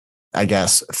 I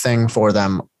guess, thing for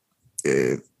them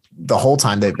the whole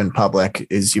time they've been public.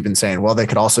 Is you've been saying, well, they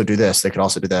could also do this, they could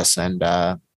also do this. And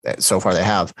so far they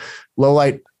have.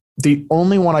 Lowlight, the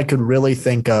only one I could really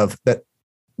think of that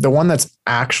the one that's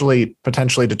actually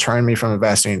potentially deterring me from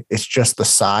investing is just the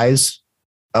size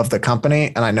of the company.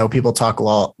 And I know people talk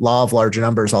law of large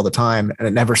numbers all the time, and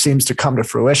it never seems to come to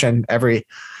fruition. Every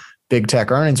big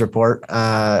tech earnings report,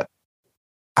 there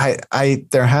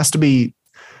has to be,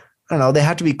 I don't know, they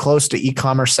have to be close to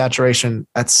e-commerce saturation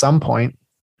at some point.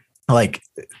 Like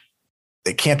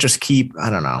they can't just keep, I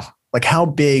don't know, like how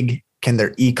big can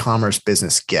their e-commerce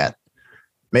business get?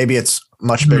 Maybe it's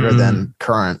much bigger than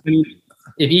current.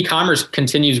 If e-commerce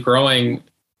continues growing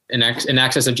in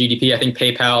excess of GDP, I think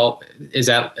PayPal is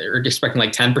expecting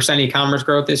like 10% e-commerce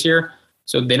growth this year.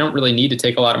 So they don't really need to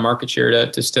take a lot of market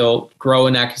share to still grow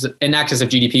in excess of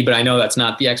GDP. But I know that's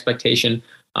not the expectation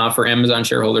for Amazon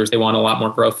shareholders. They want a lot more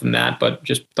growth than that. But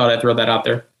just thought I'd throw that out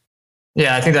there.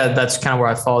 Yeah, I think that's kind of where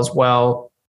I fall as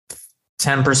well.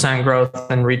 10% growth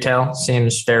in retail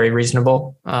seems very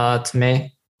reasonable to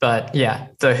me. But yeah,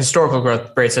 the historical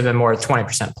growth rates have been more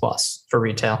 20% plus for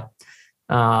retail.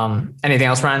 Anything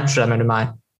else, Ryan? Should I move to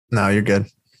mine? No, you're good.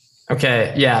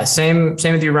 Okay. Yeah. Same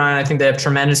with you, Ryan. I think they have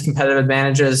tremendous competitive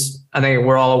advantages. I think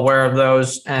we're all aware of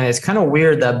those. And it's kind of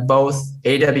weird that both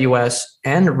AWS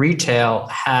and retail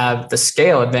have the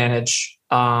scale advantage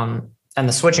and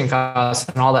the switching costs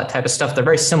and all that type of stuff. They're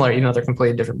very similar, even though they're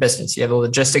completely different business. You have the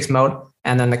logistics mode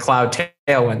and then the cloud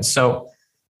tailwind. So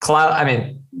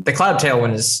the cloud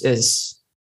tailwind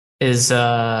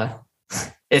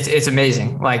it's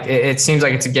amazing. Like it seems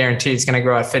like it's a guarantee. It's going to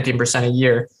grow at 15% a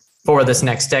year for this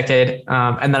next decade.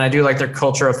 And then I do like their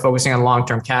culture of focusing on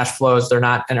long-term cash flows. They're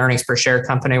not an earnings per share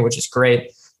company, which is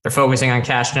great. They're focusing on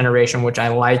cash generation, which I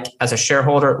like as a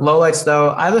shareholder. Lowlights though,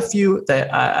 I have a few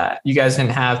that you guys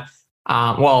didn't have.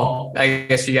 Well, I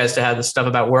guess you guys had the stuff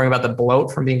about worrying about the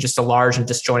bloat from being just a large and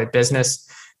disjointed business.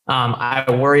 I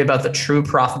worry about the true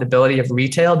profitability of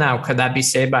retail. Now, could that be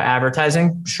saved by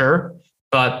advertising? Sure.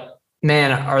 But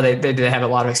man, they have a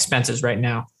lot of expenses right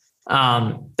now.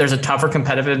 There's a tougher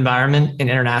competitive environment in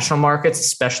international markets,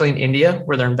 especially in India,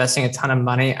 where they're investing a ton of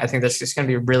money. I think that's just going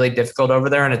to be really difficult over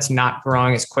there, and it's not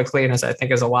growing as quickly and as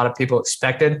a lot of people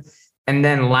expected. And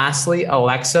then lastly,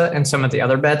 Alexa and some of the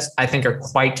other bets I think are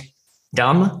quite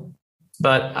dumb.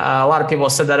 But a lot of people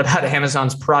have said that about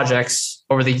Amazon's projects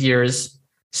over the years.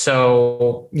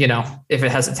 So, if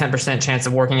it has a 10% chance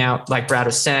of working out, like Brad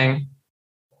was saying,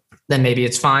 then maybe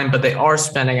it's fine. But they are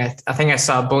spending, I think I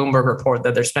saw a Bloomberg report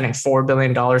that they're spending $4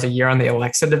 billion a year on the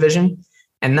Alexa division.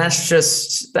 And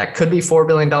that could be $4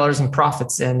 billion in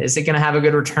profits. And is it going to have a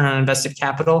good return on invested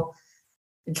capital?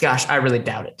 Gosh, I really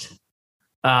doubt it.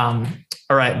 All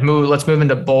right, let's move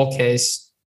into bull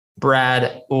case.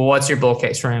 Brad, what's your bull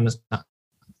case for Amazon?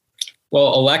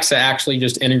 Well, Alexa actually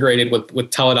just integrated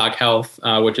with Teladoc Health,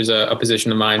 which is a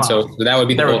position of mine. Wow. So that would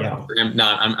be the bull case for him. No,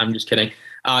 I'm just kidding.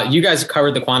 You guys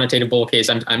covered the quantitative bull case.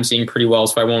 I'm seeing pretty well,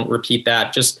 so I won't repeat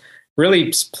that. Just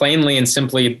really plainly and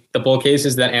simply, the bull case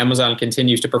is that Amazon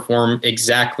continues to perform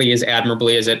exactly as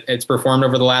admirably as it's performed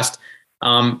over the last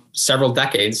several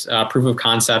decades. Proof of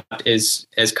concept is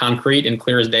as concrete and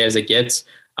clear as day as it gets.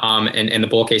 And the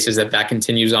bull case is that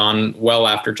continues on well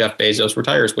after Jeff Bezos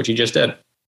retires, which he just did.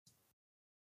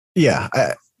 Yeah,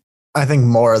 I think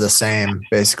more of the same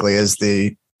basically is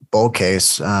the bull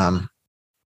case.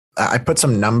 I put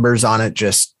some numbers on it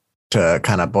just to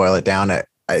kind of boil it down.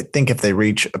 I think if they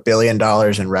reach $1 billion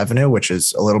in revenue, which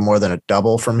is a little more than a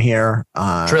double from here.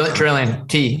 Trillion.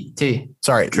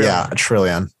 Sorry. Trillion. Yeah, a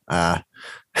trillion.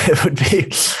 It would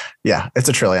be, yeah, it's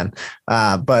 $1 trillion.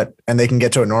 And they can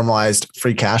get to a normalized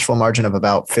free cash flow margin of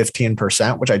about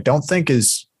 15%, which I don't think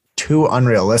is too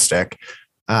unrealistic.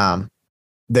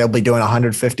 They'll be doing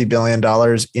 $150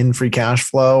 billion in free cash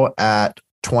flow at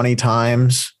 20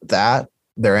 times that.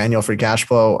 Their annual free cash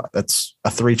flow, that's a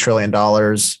 $3 trillion,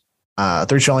 $3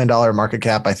 trillion market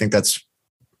cap. I think that's,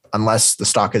 unless the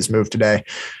stock has moved today,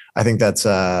 I think that's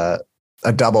a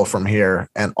double from here.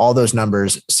 And all those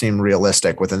numbers seem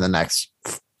realistic within the next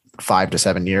 5 to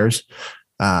 7 years.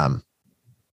 I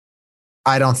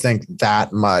don't think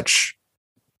that much.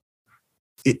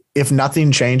 If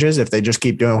nothing changes, if they just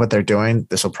keep doing what they're doing,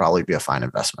 this will probably be a fine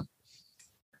investment.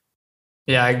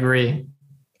 Yeah, I agree.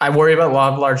 I worry about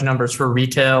law of large numbers for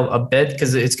retail a bit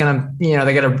because it's going to,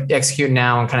 they got to execute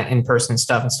now on kind of in-person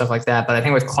stuff and stuff like that. But I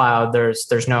think with cloud,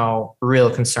 there's no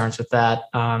real concerns with that.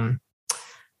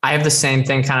 I have the same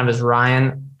thing kind of as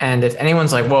Ryan. And if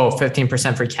anyone's like, whoa,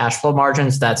 15% free cash flow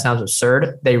margins, that sounds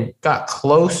absurd. They got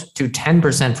close to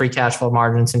 10% free cash flow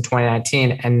margins in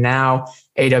 2019. And now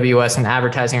AWS and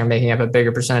advertising are making up a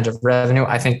bigger percentage of revenue.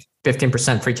 I think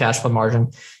 15% free cash flow margin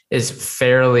is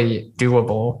fairly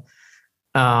doable.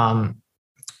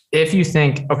 If you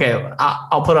think, okay,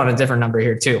 I'll put on a different number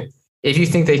here too. If you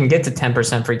think they can get to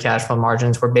 10% free cash flow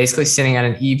margins, we're basically sitting at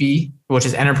an EV, which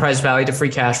is enterprise value to free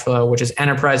cash flow, which is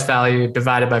enterprise value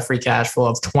divided by free cash flow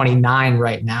of 29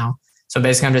 right now. So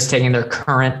basically, I'm just taking their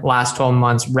current last 12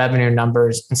 months revenue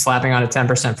numbers and slapping on a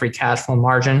 10% free cash flow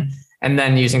margin, and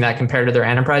then using that compared to their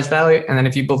enterprise value. And then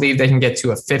if you believe they can get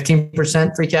to a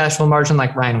 15% free cash flow margin,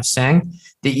 like Ryan was saying,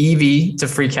 the EV to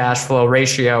free cash flow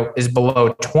ratio is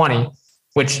below 20,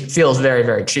 which feels very,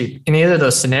 very cheap. In either of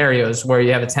those scenarios where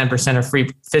you have a 10% or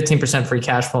 15% free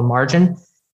cash flow margin,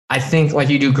 I think like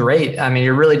you do great. I mean,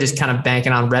 you're really just kind of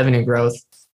banking on revenue growth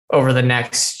over the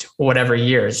next whatever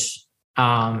years.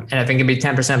 And if it can be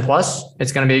 10% plus,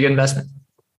 it's going to be a good investment.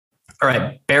 All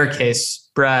right, bear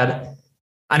case, Brad.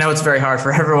 I know it's very hard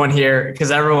for everyone here because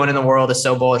everyone in the world is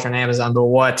so bullish on Amazon, but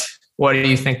what do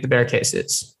you think the bear case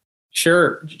is?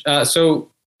 Sure. So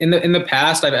in the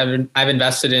past, I've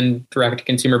invested in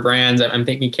direct-to-consumer brands. I'm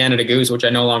thinking Canada Goose, which I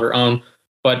no longer own,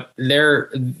 but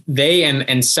they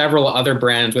and several other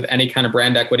brands with any kind of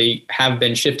brand equity have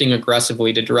been shifting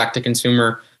aggressively to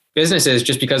direct-to-consumer businesses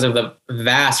just because of the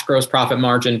vast gross profit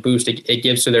margin boost it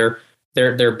gives to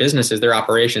their businesses, their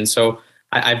operations. So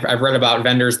I've read about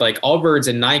vendors like Allbirds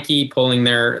and Nike pulling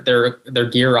their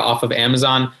gear off of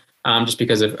Amazon. Just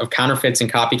because of counterfeits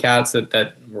and copycats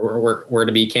that were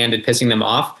to be candid, pissing them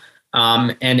off.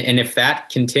 And if that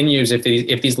continues, if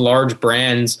these large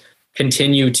brands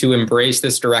continue to embrace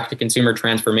this direct-to-consumer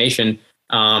transformation,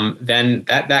 then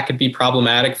that could be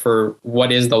problematic for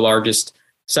what is the largest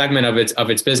segment of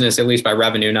its business, at least by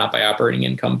revenue, not by operating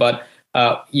income. But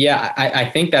I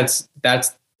think that's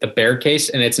the bear case,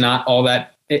 and it's not all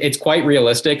that. It's quite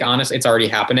realistic. Honest, it's already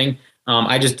happening.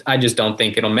 I just don't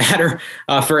think it'll matter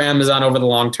for Amazon over the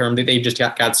long term. They've just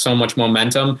got so much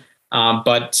momentum,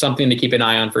 but something to keep an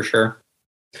eye on for sure.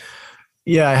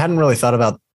 Yeah, I hadn't really thought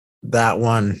about that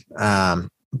one,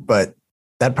 but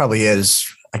that probably is,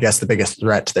 I guess, the biggest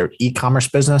threat to their e-commerce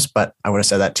business. But I would have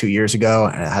said that 2 years ago,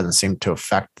 and it hasn't seemed to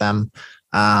affect them.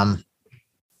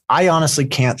 I honestly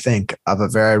can't think of a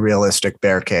very realistic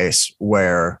bear case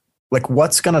where, like,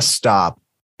 what's going to stop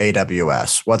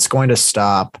AWS? What's going to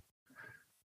stop?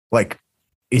 Like,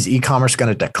 is e-commerce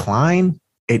going to decline?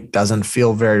 It doesn't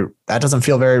feel very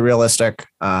realistic.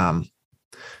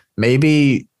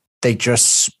 Maybe they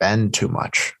just spend too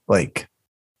much. Like,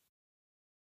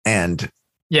 and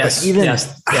yes, even,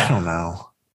 yes, yeah. I don't know.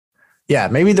 Yeah.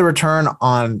 Maybe the return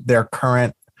on their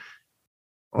current,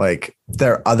 like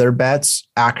their other bets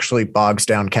actually bogs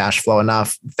down cash flow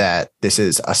enough that this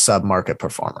is a sub-market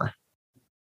performer.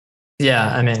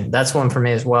 Yeah. I mean, that's one for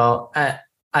me as well.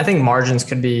 I think margins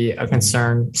could be a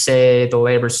concern, say the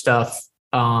labor stuff,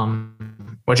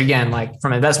 which again, like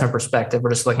from an investment perspective, we're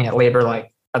just looking at labor,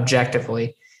 like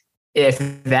objectively.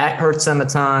 If that hurts them a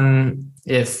ton,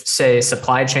 if say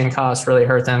supply chain costs really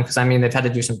hurt them, because I mean, they've had to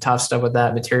do some tough stuff with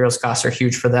that. Materials costs are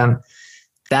huge for them.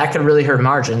 That could really hurt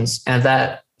margins. And if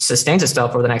that sustains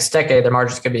itself over the next decade, their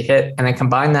margins could be hit. And then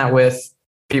combine that with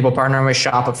people partnering with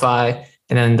Shopify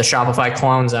and then the Shopify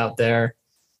clones out there.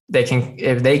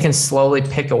 If they can slowly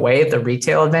pick away at the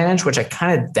retail advantage, which I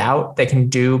kind of doubt they can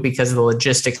do because the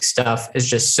logistics stuff is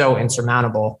just so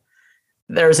insurmountable,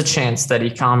 there's a chance that the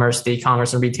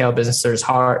e-commerce and retail businesses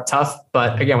are tough.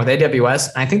 But again, with AWS,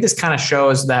 I think this kind of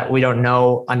shows that we don't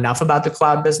know enough about the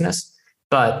cloud business,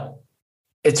 but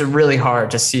it's really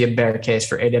hard to see a bear case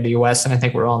for AWS. And I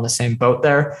think we're all in the same boat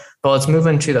there. But let's move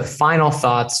into the final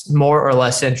thoughts, more or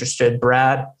less interested.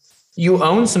 Brad, you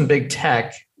own some big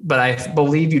tech, but I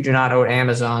believe you do not own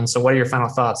Amazon. So what are your final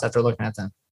thoughts after looking at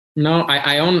them? No,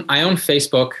 I own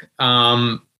Facebook.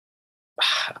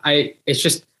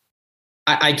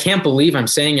 I can't believe I'm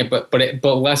saying it, but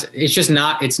less. It's just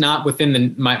not. It's not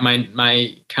within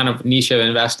my kind of niche of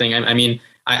investing. I mean,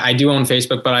 I do own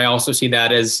Facebook, but I also see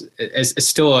that as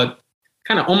still a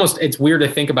kind of almost. It's weird to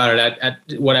think about it at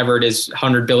whatever it is,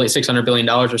 $600 billion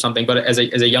or something. But as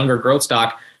a younger growth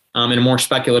stock. And a more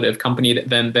speculative company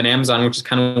than Amazon, which is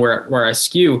kind of where I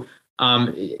skew.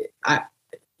 I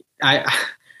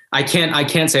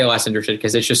can't say less interested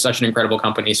because it's just such an incredible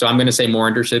company. So I'm going to say more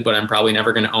interested, but I'm probably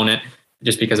never going to own it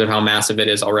just because of how massive it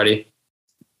is already.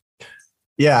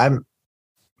 Yeah,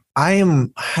 I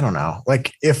don't know.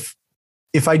 Like if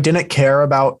I didn't care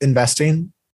about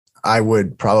investing, I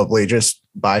would probably just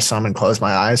buy some and close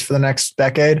my eyes for the next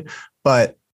decade.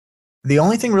 But the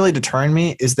only thing really deterring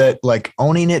me is that like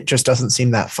owning it just doesn't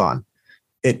seem that fun.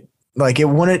 It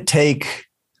wouldn't take,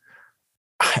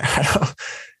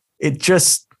 it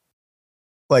just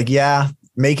like, yeah,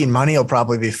 making money will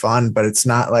probably be fun, but it's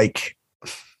not like,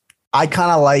 I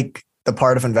kind of like the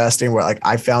part of investing where like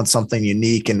I found something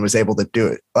unique and was able to do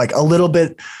it like a little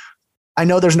bit. I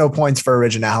know there's no points for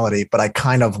originality, but I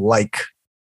kind of like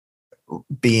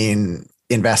being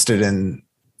invested in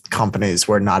companies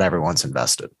where not everyone's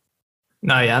invested.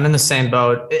 No, yeah, I'm in the same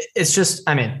boat. It's just,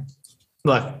 I mean,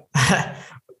 look,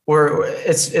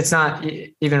 it's not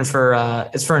even for,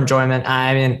 it's for enjoyment.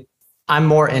 I mean, I'm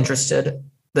more interested.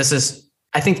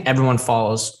 I think everyone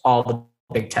follows all the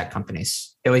big tech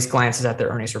companies, at least glances at their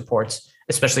earnings reports,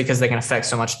 especially because they can affect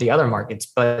so much of the other markets.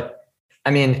 But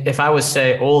I mean, if I was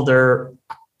say older,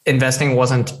 investing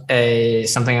wasn't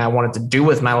something I wanted to do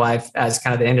with my life as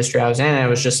kind of the industry I was in. It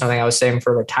was just something I was saving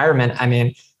for retirement. I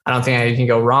mean, I don't think you can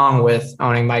go wrong with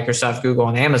owning Microsoft, Google,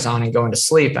 and Amazon and going to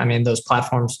sleep. I mean, those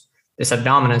platforms just have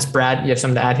dominance. Brad, you have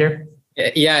something to add here?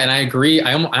 Yeah, and I agree.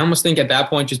 I almost think at that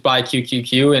point, just buy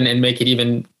QQQ and make it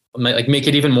even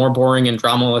more boring and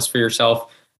dramaless for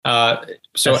yourself. But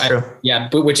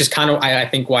which is kind of, I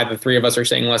think why the three of us are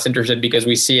saying less interested, because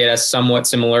we see it as somewhat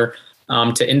similar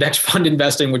to index fund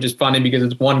investing, which is funny because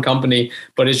it's one company,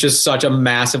 but it's just such a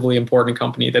massively important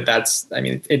company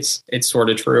it's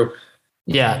sort of true.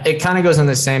 Yeah, it kind of goes in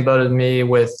the same boat as me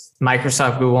with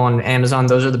Microsoft, Google, and Amazon.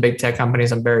 Those are the big tech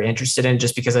companies I'm very interested in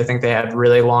just because I think they have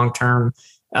really long-term,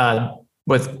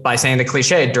 by saying the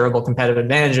cliche, durable competitive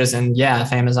advantages. And yeah,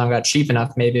 if Amazon got cheap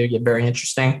enough, maybe it would get very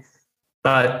interesting.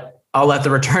 But I'll let the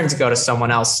returns go to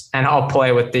someone else and I'll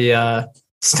play with the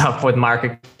stuff with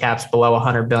market caps below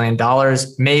 $100 billion,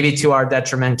 maybe to our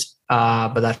detriment.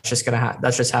 But that's just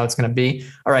how it's going to be.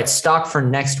 All right. Stock for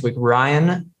next week.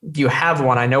 Ryan, do you have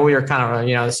one? I know we were kind of,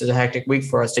 this is a hectic week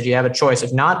for us. Did you have a choice?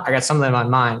 If not, I got something in my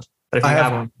mind, but if you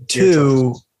have one,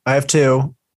 I have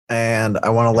two, and I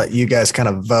want to let you guys kind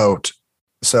of vote.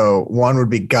 So one would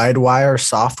be Guidewire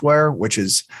Software, which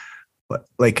is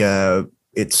like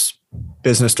it's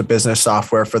business to business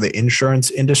software for the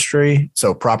insurance industry.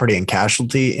 So property and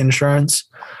casualty insurance.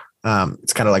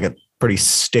 It's kind of like a pretty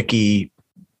sticky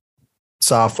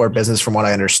software business from what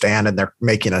I understand, and they're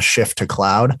making a shift to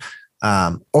cloud.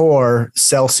 Or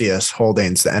Celsius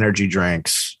Holdings, the energy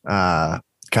drinks, kind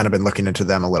of been looking into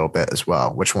them a little bit as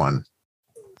well. Which one?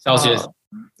 Celsius.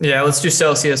 Yeah, let's do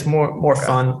Celsius. More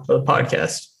fun for the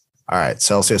podcast. All right,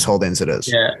 Celsius Holdings it is.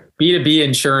 Yeah, B2B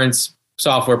insurance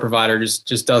software provider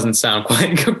just doesn't sound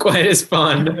quite as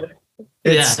fun.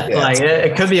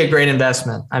 It could be a great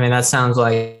investment. I mean, that sounds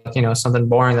like something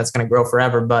boring that's going to grow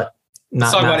forever, but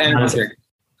let's talk about energy drink.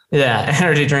 Yeah,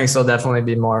 energy drinks will definitely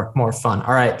be more fun.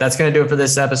 All right, that's going to do it for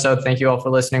this episode. Thank you all for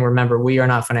listening. Remember, we are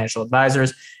not financial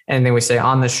advisors. Anything we say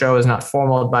on this show is not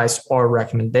formal advice or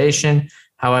recommendation.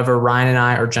 However, Ryan and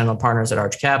I are general partners at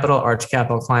Arch Capital. Arch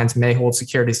Capital clients may hold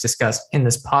securities discussed in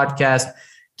this podcast.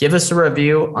 Give us a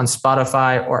review on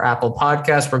Spotify or Apple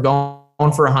Podcasts. We're going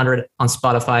for 100 on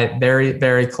Spotify. Very,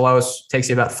 very close. Takes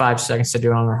you about 5 seconds to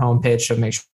do it on our homepage. So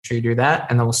make sure you do that.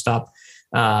 And then we'll stop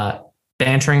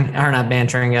hammering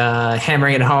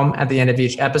it home at the end of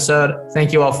each episode.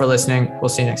 Thank you all for listening. We'll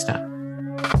see you next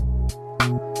time.